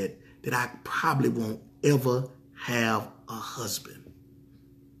mindset that I probably won't ever have a husband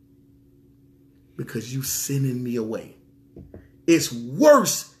because you sending me away. It's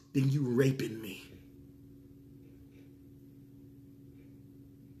worse than you raping me.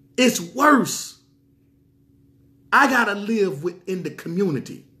 It's worse. I got to live within the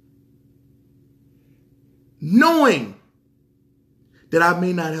community, knowing that I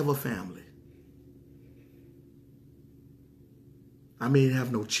may not have a family. I may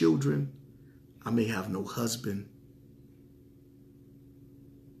have no children. I may have no husband.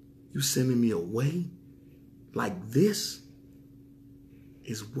 You sending me away like this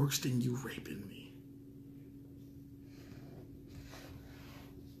is worse than you raping me.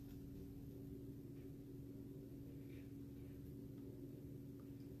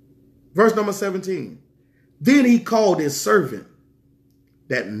 Verse number 17. Then he called his servant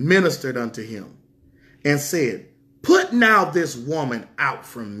that ministered unto him and said, put now this woman out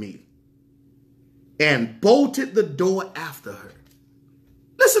from me, and bolted the door after her.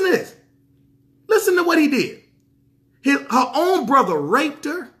 Listen to this. Listen to what he did. Her own brother raped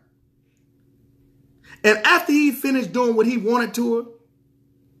her. And after he finished doing what he wanted to her,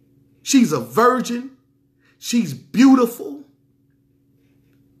 she's a virgin. She's beautiful.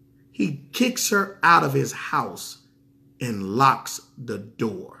 He kicks her out of his house and locks the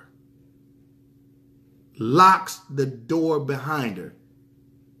door. Locks the door behind her.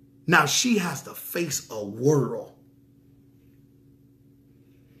 Now she has to face a world.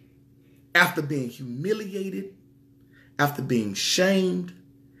 After being humiliated, after being shamed,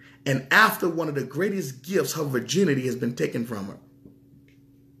 and after one of the greatest gifts, her virginity, has been taken from her.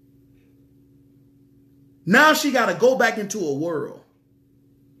 Now she got to go back into a world.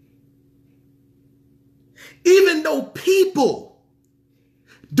 Even though people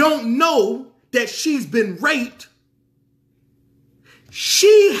don't know that she's been raped,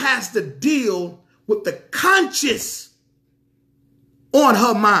 she has to deal with the conscience on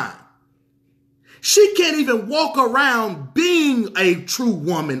her mind. She can't even walk around being a true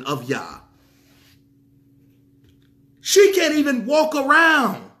woman of Yah. She can't even walk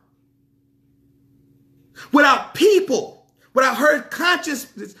around without people, without her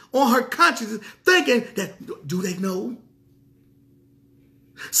consciousness on her consciousness thinking that, do they know?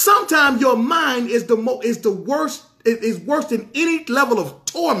 Sometimes your mind is worse than any level of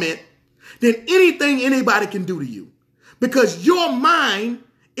torment than anything anybody can do to you. Because your mind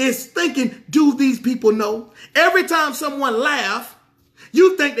is thinking, do these people know? Every time someone laughs,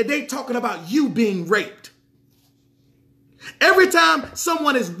 you think that they're talking about you being raped. Every time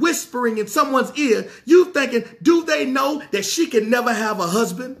someone is whispering in someone's ear, you thinking, do they know that she can never have a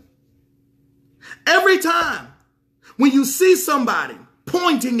husband? Every time when you see somebody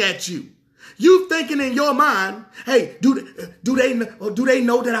pointing at you, you thinking in your mind, hey, do they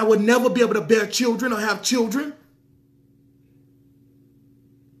know that I would never be able to bear children or have children?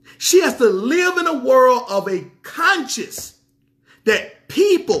 She has to live in a world of a conscience that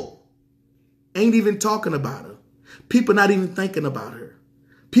people ain't even talking about her. People not even thinking about her.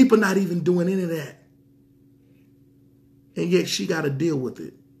 People not even doing any of that. And yet she got to deal with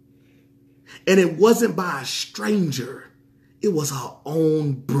it. And it wasn't by a stranger. It was her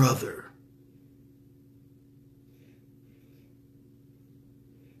own brother.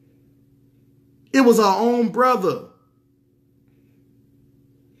 It was her own brother.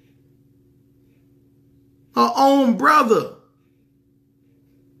 Her own brother.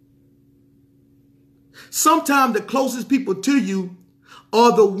 Sometimes the closest people to you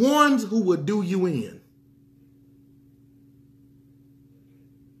are the ones who will do you in.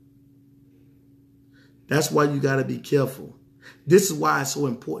 That's why you got to be careful. This is why it's so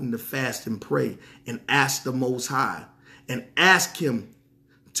important to fast and pray and ask the Most High and ask him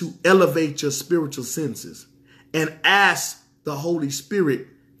to elevate your spiritual senses and ask the Holy Spirit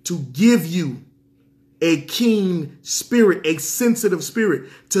to give you a keen spirit, a sensitive spirit,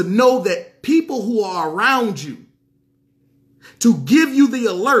 to know that people who are around you, to give you the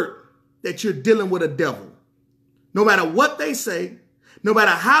alert that you're dealing with a devil. No matter what they say, no matter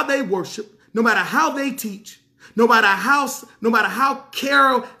how they worship, no matter how they teach, no matter how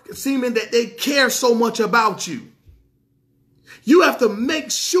seeming that they care so much about you, you have to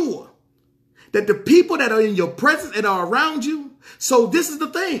make sure that the people that are in your presence and are around you. So this is the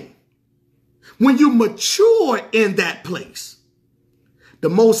thing. When you mature in that place, the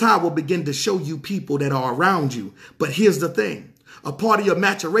Most High will begin to show you people that are around you. But here's the thing. A part of your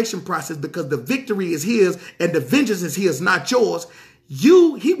maturation process, because the victory is his and the vengeance is his, not yours.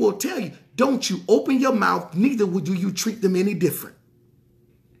 He will tell you, don't you open your mouth, neither would you treat them any different.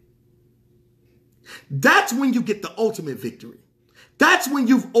 That's when you get the ultimate victory. That's when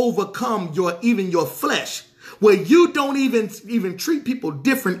you've overcome even your flesh, where you don't even treat people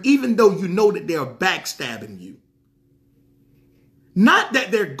different, even though you know that they're backstabbing you. Not that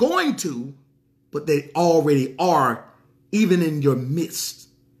they're going to, but they already are, even in your midst.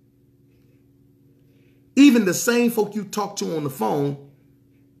 Even the same folk you talk to on the phone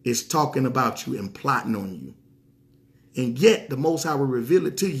is talking about you and plotting on you. And yet the Most High will reveal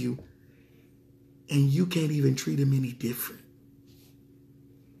it to you, and you can't even treat them any different.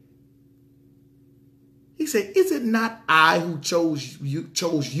 He said, is it not I who chose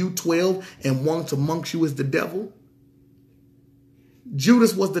you 12, and one amongst you is the devil?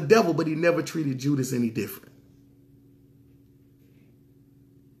 Judas was the devil, but he never treated Judas any different.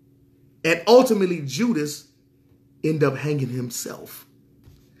 And ultimately, Judas ended up hanging himself.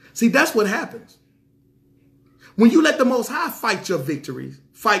 See, that's what happens. When you let the Most High fight your victories,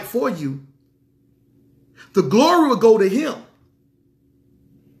 fight for you, the glory will go to him.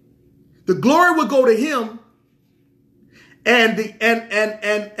 The glory will go to him, and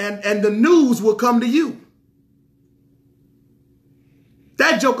the news will come to you.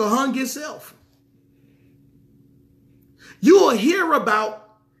 That joker hung himself. You will hear about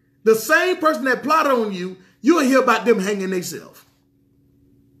the same person that plotted on you. You will hear about them hanging themselves.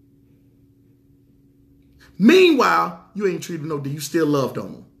 Meanwhile, you ain't treated no deal. You still loved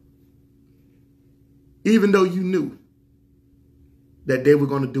on them, even though you knew that they were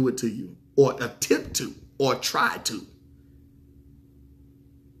going to do it to you, or attempt to, or try to.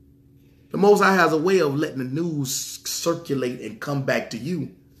 The Most High has a way of letting the news circulate and come back to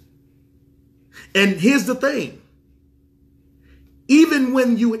you. And here's the thing. Even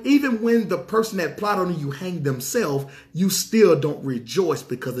when the person that plotted on you hanged themselves, you still don't rejoice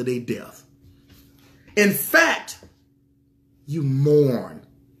because of their death. In fact, you mourn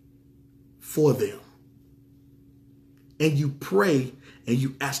for them. And you pray and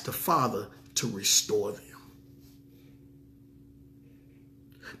you ask the Father to restore them.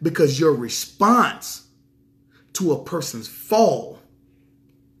 Because your response to a person's fall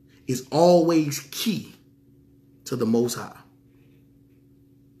is always key to the Most High.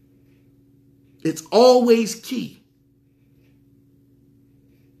 It's always key.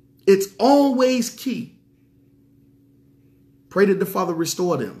 It's always key. Pray that the Father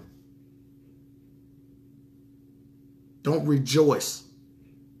restore them. Don't rejoice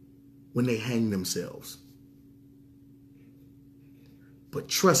when they hang themselves. But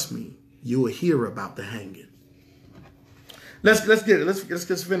trust me, you will hear about the hanging. Let's get it.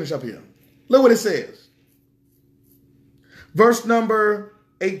 Let's finish up here. Look what it says. Verse number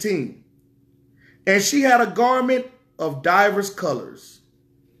 18. And she had a garment of divers colors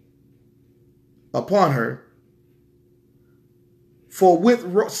upon her, for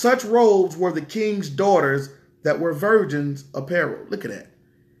with such robes were the king's daughters that were virgins apparel. Look at that.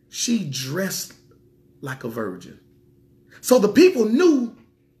 She dressed like a virgin. So the people knew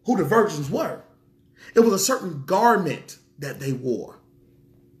who the virgins were. It was a certain garment that they wore.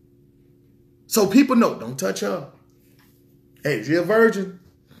 So people know, don't touch her. Hey, she's a virgin.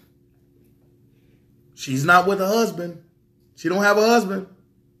 She's not with a husband. She don't have a husband.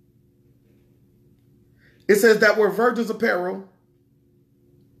 It says that were virgins apparel.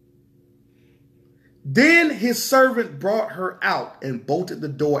 Then his servant brought her out and bolted the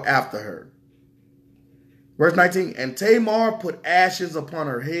door after her. Verse 19, and Tamar put ashes upon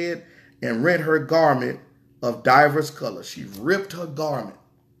her head and rent her garment of divers colors. She ripped her garment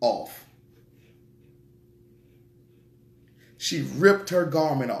off. She ripped her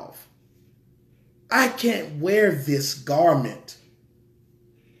garment off. I can't wear this garment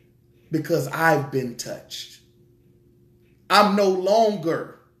because I've been touched. I'm no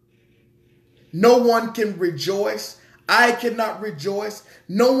longer. No one can rejoice. I cannot rejoice.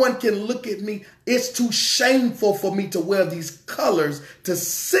 No one can look at me. It's too shameful for me to wear these colors to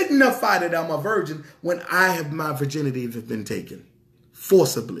signify that I'm a virgin when my virginity has been taken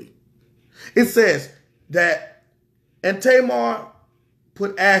forcibly. It says that, and Tamar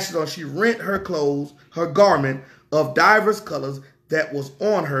put ashes on. She rent her clothes, her garment of divers colors that was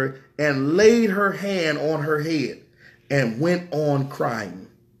on her, and laid her hand on her head and went on crying.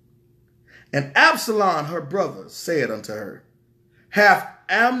 And Absalom, her brother, said unto her, hath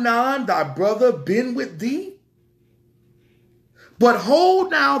Amnon thy brother been with thee? But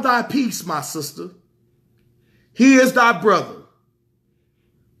hold now thy peace, my sister. He is thy brother.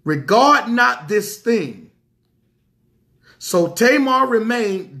 Regard not this thing. So Tamar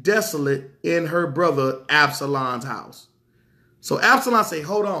remained desolate in her brother Absalom's house. So Absalom said,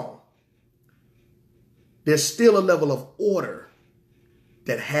 hold on. There's still a level of order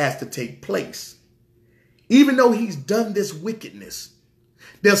that has to take place. Even though he's done this wickedness,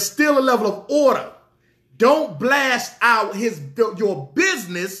 there's still a level of order. Don't blast out your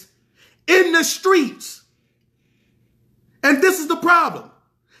business in the streets. And this is the problem.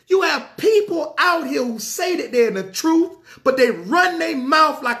 You have people out here who say that they're in the truth, but they run their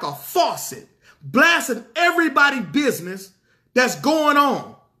mouth like a faucet, blasting everybody's business that's going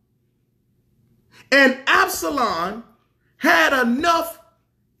on. And Absalom had enough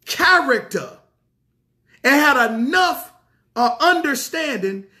character and had enough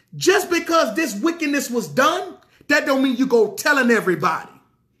understanding. Just because this wickedness was done, that don't mean you go telling everybody.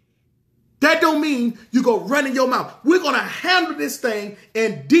 That don't mean you go running your mouth. We're going to handle this thing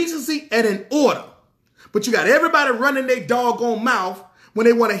in decency and in order. But you got everybody running their doggone mouth when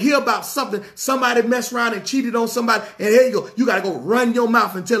they want to hear about something. Somebody messed around and cheated on somebody. And here you go. You got to go run your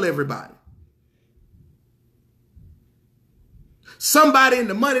mouth and tell everybody. Somebody in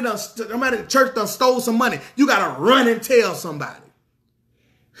the church done stole some money. You got to run and tell somebody.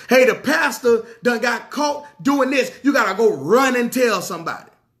 Hey, the pastor done got caught doing this. You got to go run and tell somebody.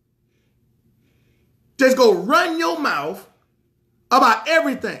 Just go run your mouth about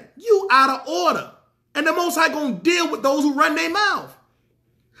everything. You out of order. And the Most High going to deal with those who run their mouth.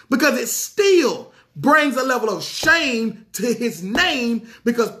 Because it still brings a level of shame to his name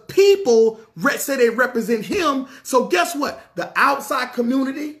because people say they represent him. So guess what? The outside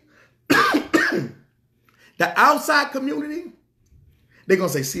community, they're going to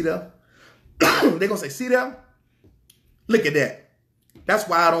say, see there? They're going to say, see there? Look at that. That's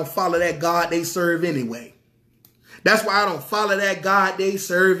why I don't follow that God they serve anyway. That's why I don't follow that God they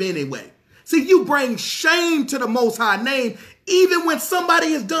serve anyway. See, you bring shame to the Most High name even when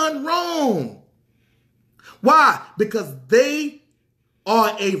somebody has done wrong. Why? Because they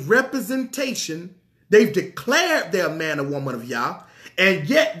are a representation. They've declared they're a man or woman of Yah, and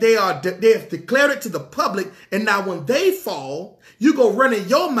yet they have declared it to the public. And now when they fall, you go running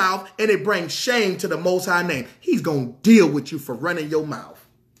your mouth and it brings shame to the Most High name. He's going to deal with you for running your mouth.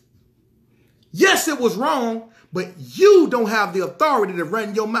 Yes, it was wrong, but you don't have the authority to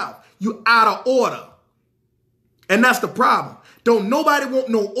run your mouth. You out of order. And that's the problem. Don't nobody want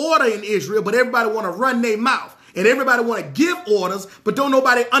no order in Israel, but everybody want to run their mouth. And everybody want to give orders, but don't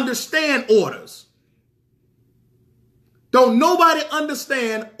nobody understand orders. Don't nobody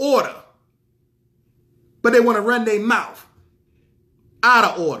understand order, but they want to run their mouth out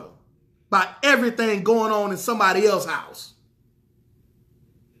of order by everything going on in somebody else's house.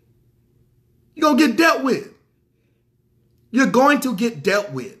 You're going to get dealt with. You're going to get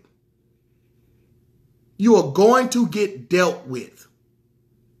dealt with. You are going to get dealt with.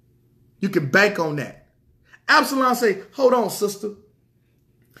 You can bank on that. Absalom said, hold on, sister.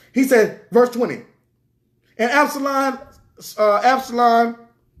 He said, verse 20. And Absalom,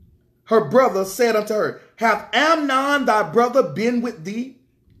 her brother, said unto her, hath Amnon thy brother been with thee?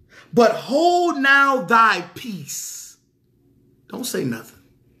 But hold now thy peace. Don't say nothing.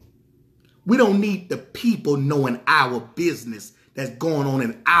 We don't need the people knowing our business that's going on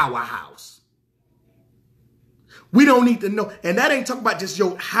in our house. We don't need to know. And that ain't talking about just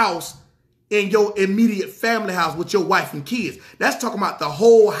your house in your immediate family house with your wife and kids. That's talking about the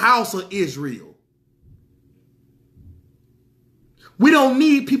whole house of Israel. We don't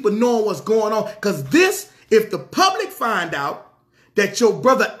need people knowing what's going on. Because this, if the public find out that your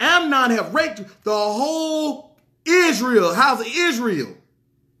brother Amnon have raped you, the whole Israel, house of Israel,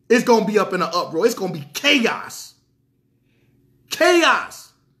 is going to be up in an uproar. It's going to be chaos.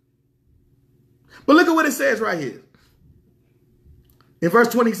 Chaos. But look at what it says right here. In verse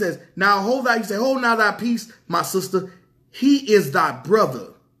 20, he says, now hold now thy peace, my sister. He is thy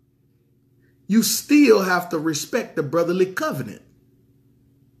brother. You still have to respect the brotherly covenant.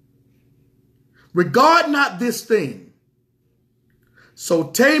 Regard not this thing. So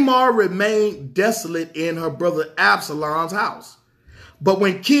Tamar remained desolate in her brother Absalom's house. But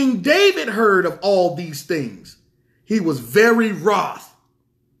when King David heard of all these things, he was very wroth.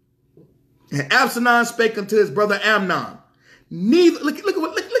 And Absalom spake unto his brother Amnon. Look at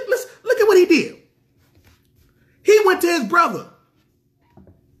what he did. He went to his brother.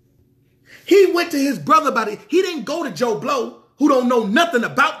 He went to his brother about it. He didn't go to Joe Blow, who don't know nothing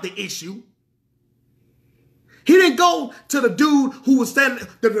about the issue. He didn't go to the dude who was standing,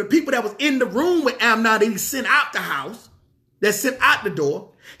 the people that was in the room with Amnon that he sent out the house, that sent out the door.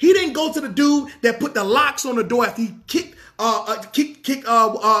 He didn't go to the dude that put the locks on the door after he kicked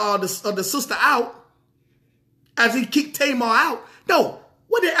the sister out, as he kicked Tamar out. No,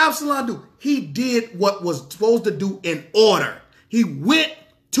 what did Absalom do? He did what was supposed to do in order. He went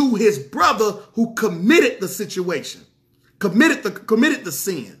to his brother who committed the situation, committed the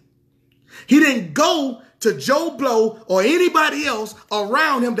sin. He didn't go to Joe Blow or anybody else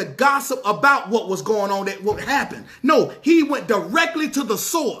around him to gossip about what was going on, that what happened. No, he went directly to the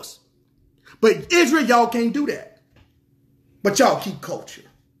source. But Israel, y'all can't do that. But y'all keep culture.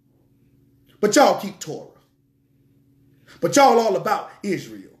 But y'all keep Torah. But y'all all about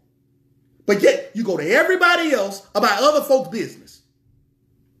Israel. But yet you go to everybody else about other folks' business.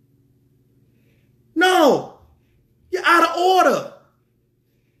 No, you're out of order.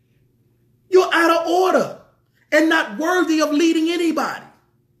 You're out of order and not worthy of leading anybody.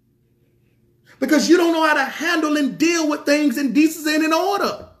 Because you don't know how to handle and deal with things in decency and in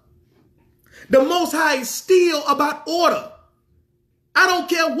order. The Most High is still about order. I don't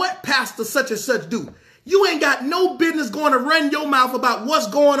care what pastor such and such do. You ain't got no business going to run your mouth about what's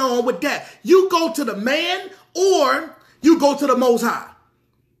going on with that. You go to the man or you go to the Most High.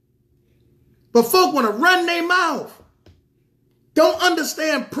 But folk want to run their mouth. Don't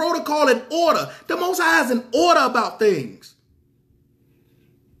understand protocol and order. The Most High has an order about things.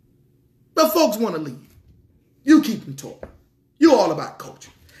 But folks want to leave. You keep them talking. You're all about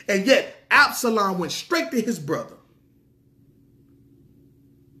culture. And yet Absalom went straight to his brother.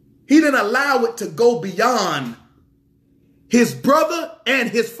 He didn't allow it to go beyond his brother and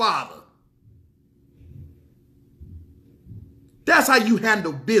his father. That's how you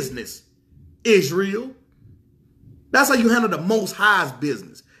handle business, Israel. That's how you handle the Most High's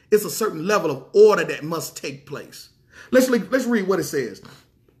business. It's a certain level of order that must take place. Let's read what it says.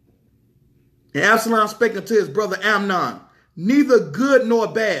 And Absalom spake unto his brother Amnon, neither good nor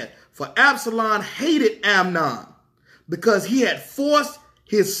bad, for Absalom hated Amnon, because he had forced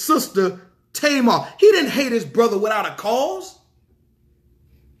his sister Tamar. He didn't hate his brother without a cause.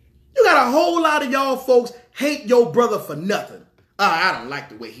 You got a whole lot of y'all folks hate your brother for nothing. I don't like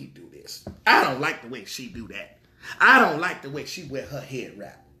the way he do this. I don't like the way she do that. I don't like the way she wear her head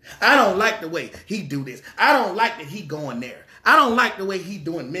wrap. I don't like the way he do this. I don't like that he going there. I don't like the way he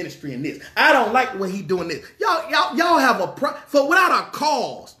doing ministry in this. I don't like the way he doing this. Y'all have for without a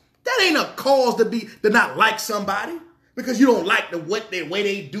cause. That ain't a cause to not like somebody because you don't like the way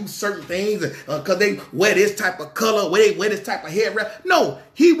they do certain things, because they wear this type of color, way they wear this type of hair wrap. No,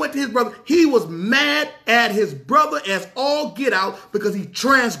 he went to his brother. He was mad at his brother as all get out because he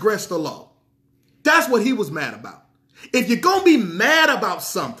transgressed the law. That's what he was mad about. If you're going to be mad about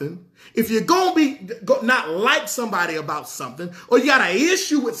something, if you're going to be not like somebody about something, or you got an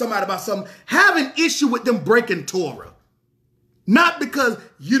issue with somebody about something, have an issue with them breaking Torah. Not because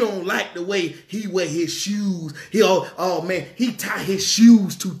you don't like the way he wear his shoes. Oh man, he tie his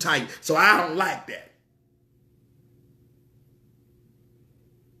shoes too tight, so I don't like that.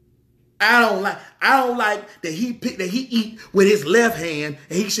 I don't like that he eat with his left hand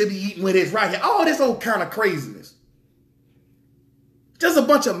and he should be eating with his right hand. All this old kind of craziness. Just a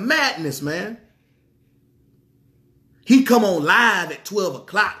bunch of madness, man. He come on live at 12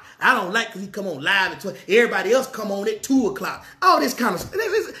 o'clock. I don't like because he come on live at 12. Everybody else come on at 2 o'clock. All this kind of stuff.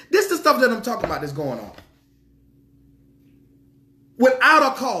 This is the stuff that I'm talking about that's going on.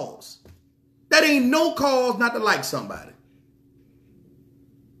 Without a cause. That ain't no cause not to like somebody.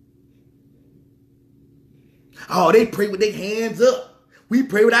 Oh, they pray with their hands up. We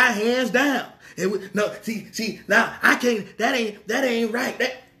pray with our hands down. Now I can't, that ain't right.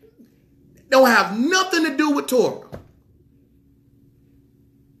 That don't have nothing to do with Torah.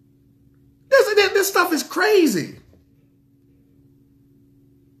 This stuff is crazy.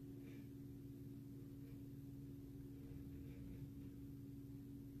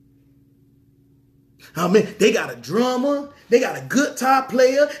 Oh man, they got a drummer, they got a guitar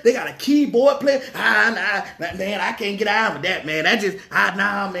player, they got a keyboard player. Man, I can't get out with that, man. It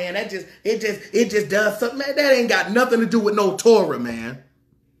just does something. Man, that ain't got nothing to do with no Torah, man.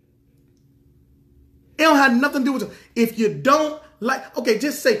 It don't have nothing to do with it. If you don't like, okay,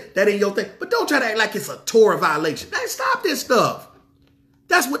 just say that ain't your thing, but don't try to act like it's a Torah violation. Man, stop this stuff.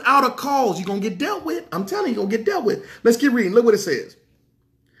 That's without a cause. You're going to get dealt with. I'm telling you, you're going to get dealt with. Let's keep reading. Look what it says.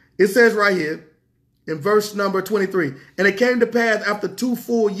 It says right here, in verse number 23, and it came to pass after 2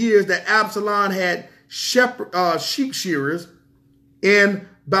 full years that Absalom had sheep shearers in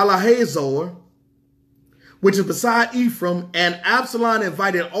Balahazor, which is beside Ephraim, and Absalom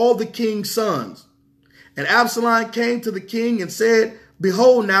invited all the king's sons. And Absalom came to the king and said,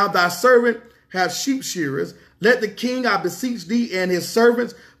 Behold, now thy servant have sheep shearers. Let the king, I beseech thee, and his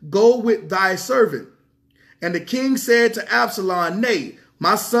servants go with thy servant. And the king said to Absalom, Nay,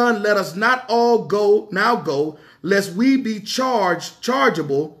 my son, let us not all go, lest we be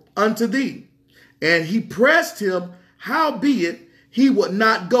chargeable unto thee. And he pressed him, howbeit he would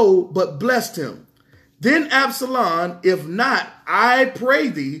not go, but blessed him. Then Absalom, if not, I pray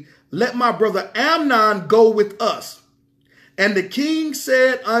thee, let my brother Amnon go with us. And the king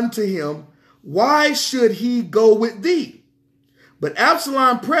said unto him, Why should he go with thee? But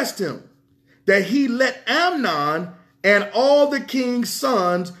Absalom pressed him, that he let Amnon and all the king's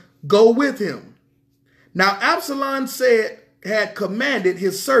sons go with him. Now Absalom had commanded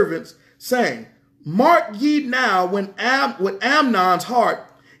his servants, saying, Mark ye now when Amnon's heart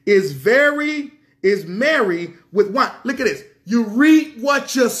is merry with wine. Look at this. You reap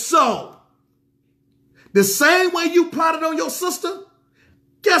what you sow. The same way you plotted on your sister,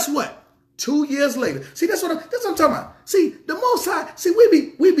 guess what? 2 years later. See, that's what I'm talking about. See, the Most High, see, we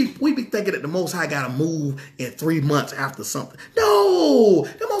be thinking that the Most High got to move in 3 months after something. No,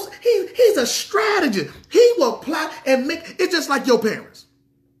 he's a strategist. He will plot and make, it's just like your parents.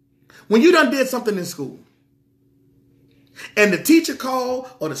 When you done did something in school and the teacher called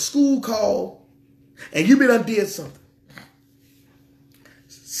or the school called and you done did something.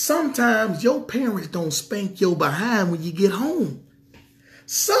 Sometimes your parents don't spank your behind when you get home.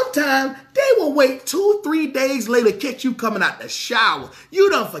 Sometimes they will wait 2-3 days later, catch you coming out the shower. You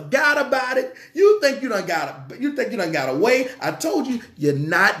done forgot about it. You think you done got away. I told you, you're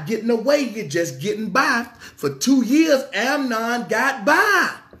not getting away. You're just getting by. For 2 years, Amnon got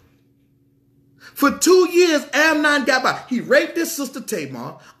by. For 2 years, Amnon got by. He raped his sister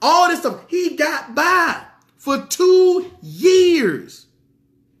Tamar. All this stuff. He got by for 2 years.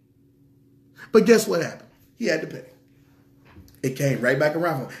 But guess what happened? He had to pay. It came right back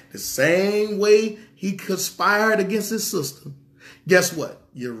around for him. The same way he conspired against his sister. Guess what?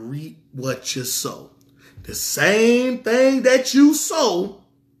 You reap what you sow. The same thing that you sow,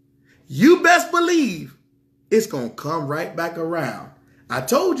 you best believe it's going to come right back around. I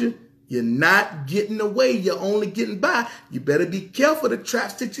told you, you're not getting away. You're only getting by. You better be careful of the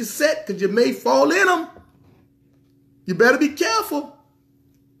traps that you set because you may fall in them. You better be careful.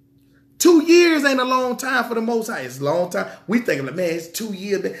 2 years ain't a long time for the Most High. It's a long time. We thinking, like, man, it's 2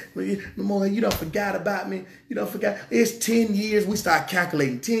 years. The Most High, you done forgot about me. You done forgot. It's 10 years. We start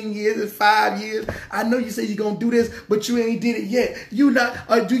calculating. 10 years is 5 years. I know you say you're going to do this, but you ain't did it yet. You not,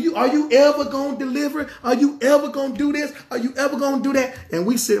 are you ever going to deliver? Are you ever going to do this? Are you ever going to do that? And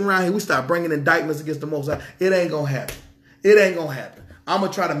we sitting around here, we start bringing indictments against the Most High. It ain't going to happen. It ain't going to happen. I'm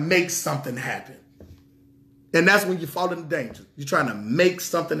going to try to make something happen. And that's when you fall into danger. You're trying to make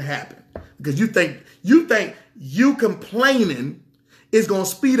something happen. Because you think you complaining is going to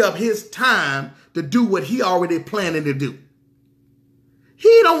speed up his time to do what he already planning to do.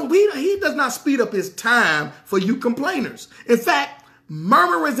 He does not speed up his time for you complainers. In fact,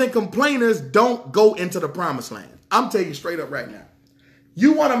 murmurers and complainers don't go into the promised land. I'm telling you straight up right now.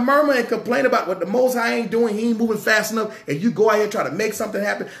 You want to murmur and complain about what the Most High ain't doing, he ain't moving fast enough, and you go out here and try to make something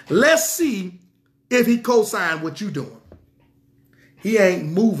happen. Let's see if he co-signed what you doing. He ain't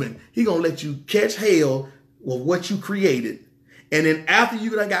moving. He going to let you catch hell with what you created. And then after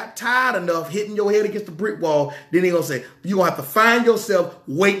you done got tired enough hitting your head against the brick wall, then he going to say, you're going to have to find yourself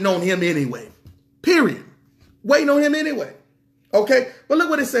waiting on him anyway. Period. Waiting on him anyway. Okay? But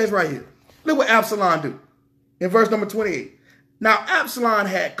look what it says right here. Look what Absalom do. In verse number 28. Now Absalom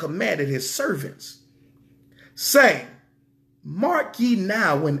had commanded his servants, saying, Mark ye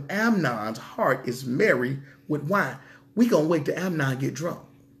now when Amnon's heart is merry with wine. We going to wait till Amnon get drunk.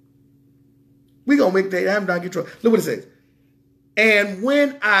 We going to wait till Amnon get drunk. Look what it says. And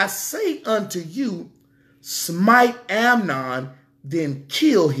when I say unto you, smite Amnon, then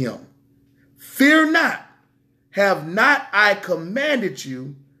kill him. Fear not. Have not I commanded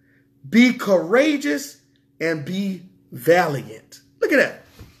you? Be courageous and be valiant. Look at that.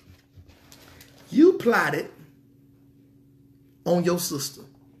 You plotted on your sister.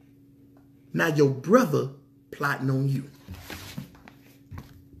 Now your brother plotting on you.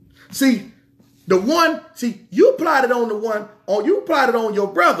 See, you plotted on your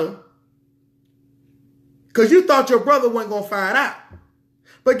brother because you thought your brother wasn't going to find out.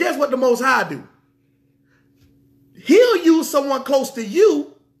 But guess what the Most High do? He'll use someone close to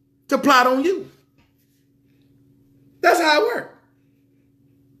you to plot on you. That's how it works.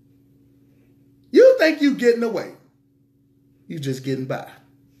 You think you getting away. You just getting by.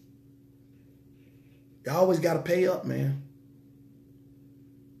 You always got to pay up, man.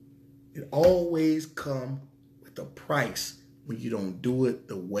 It always comes with a price when you don't do it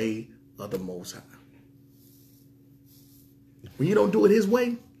the way of the Most High. When you don't do it his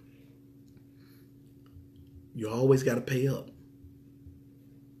way, you always got to pay up.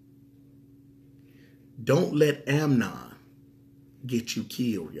 Don't let Amnon get you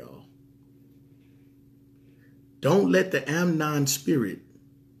killed, y'all. Don't let the Amnon spirit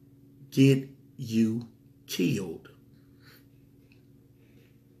get you killed.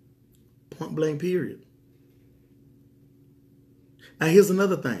 Point blank, period. Now, here's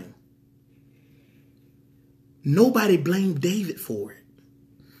another thing. Nobody blamed David for it.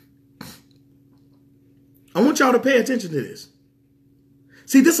 I want y'all to pay attention to this.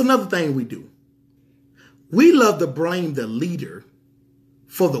 See, this is another thing we do. We love to blame the leader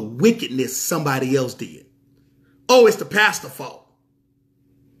for the wickedness somebody else did. Oh, it's the pastor's fault.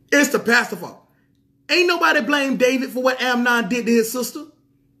 It's the pastor's fault. Ain't nobody blamed David for what Amnon did to his sister.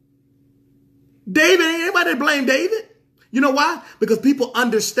 Ain't anybody blame David. You know why? Because people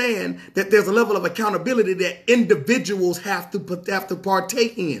understand that there's a level of accountability that individuals have to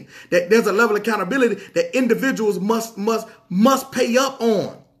partake in. That there's a level of accountability that individuals must pay up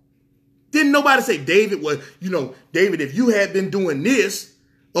on. Didn't nobody say, David, well, David, if you had been doing this,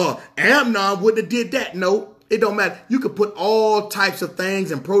 Amnon wouldn't have did that. No, it don't matter. You could put all types of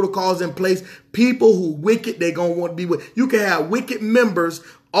things and protocols in place. People who wicked, they gonna want to be with. You can have wicked members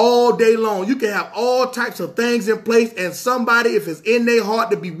all day long. You can have all types of things in place, and somebody, if it's in their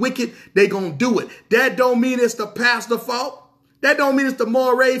heart to be wicked, they gonna do it. That don't mean it's the pastor's fault. That don't mean it's the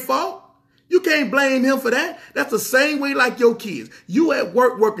moray fault. You can't blame him for that. That's the same way like your kids. You at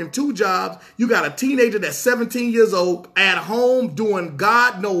work working 2 jobs. You got a teenager that's 17 years old at home doing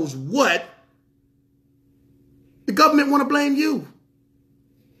God knows what. The government want to blame you.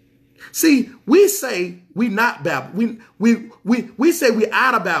 See, we say we not Babylon. We say we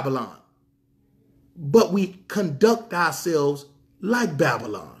out of Babylon. But we conduct ourselves like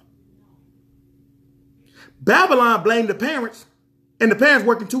Babylon. Babylon blamed the parents. And the parents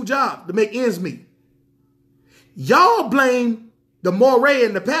working 2 jobs to make ends meet. Y'all blame the moray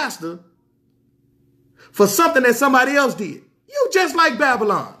and the pastor for something that somebody else did. You just like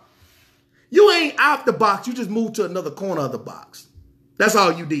Babylon. You ain't out the box. You just moved to another corner of the box. That's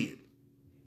all you did.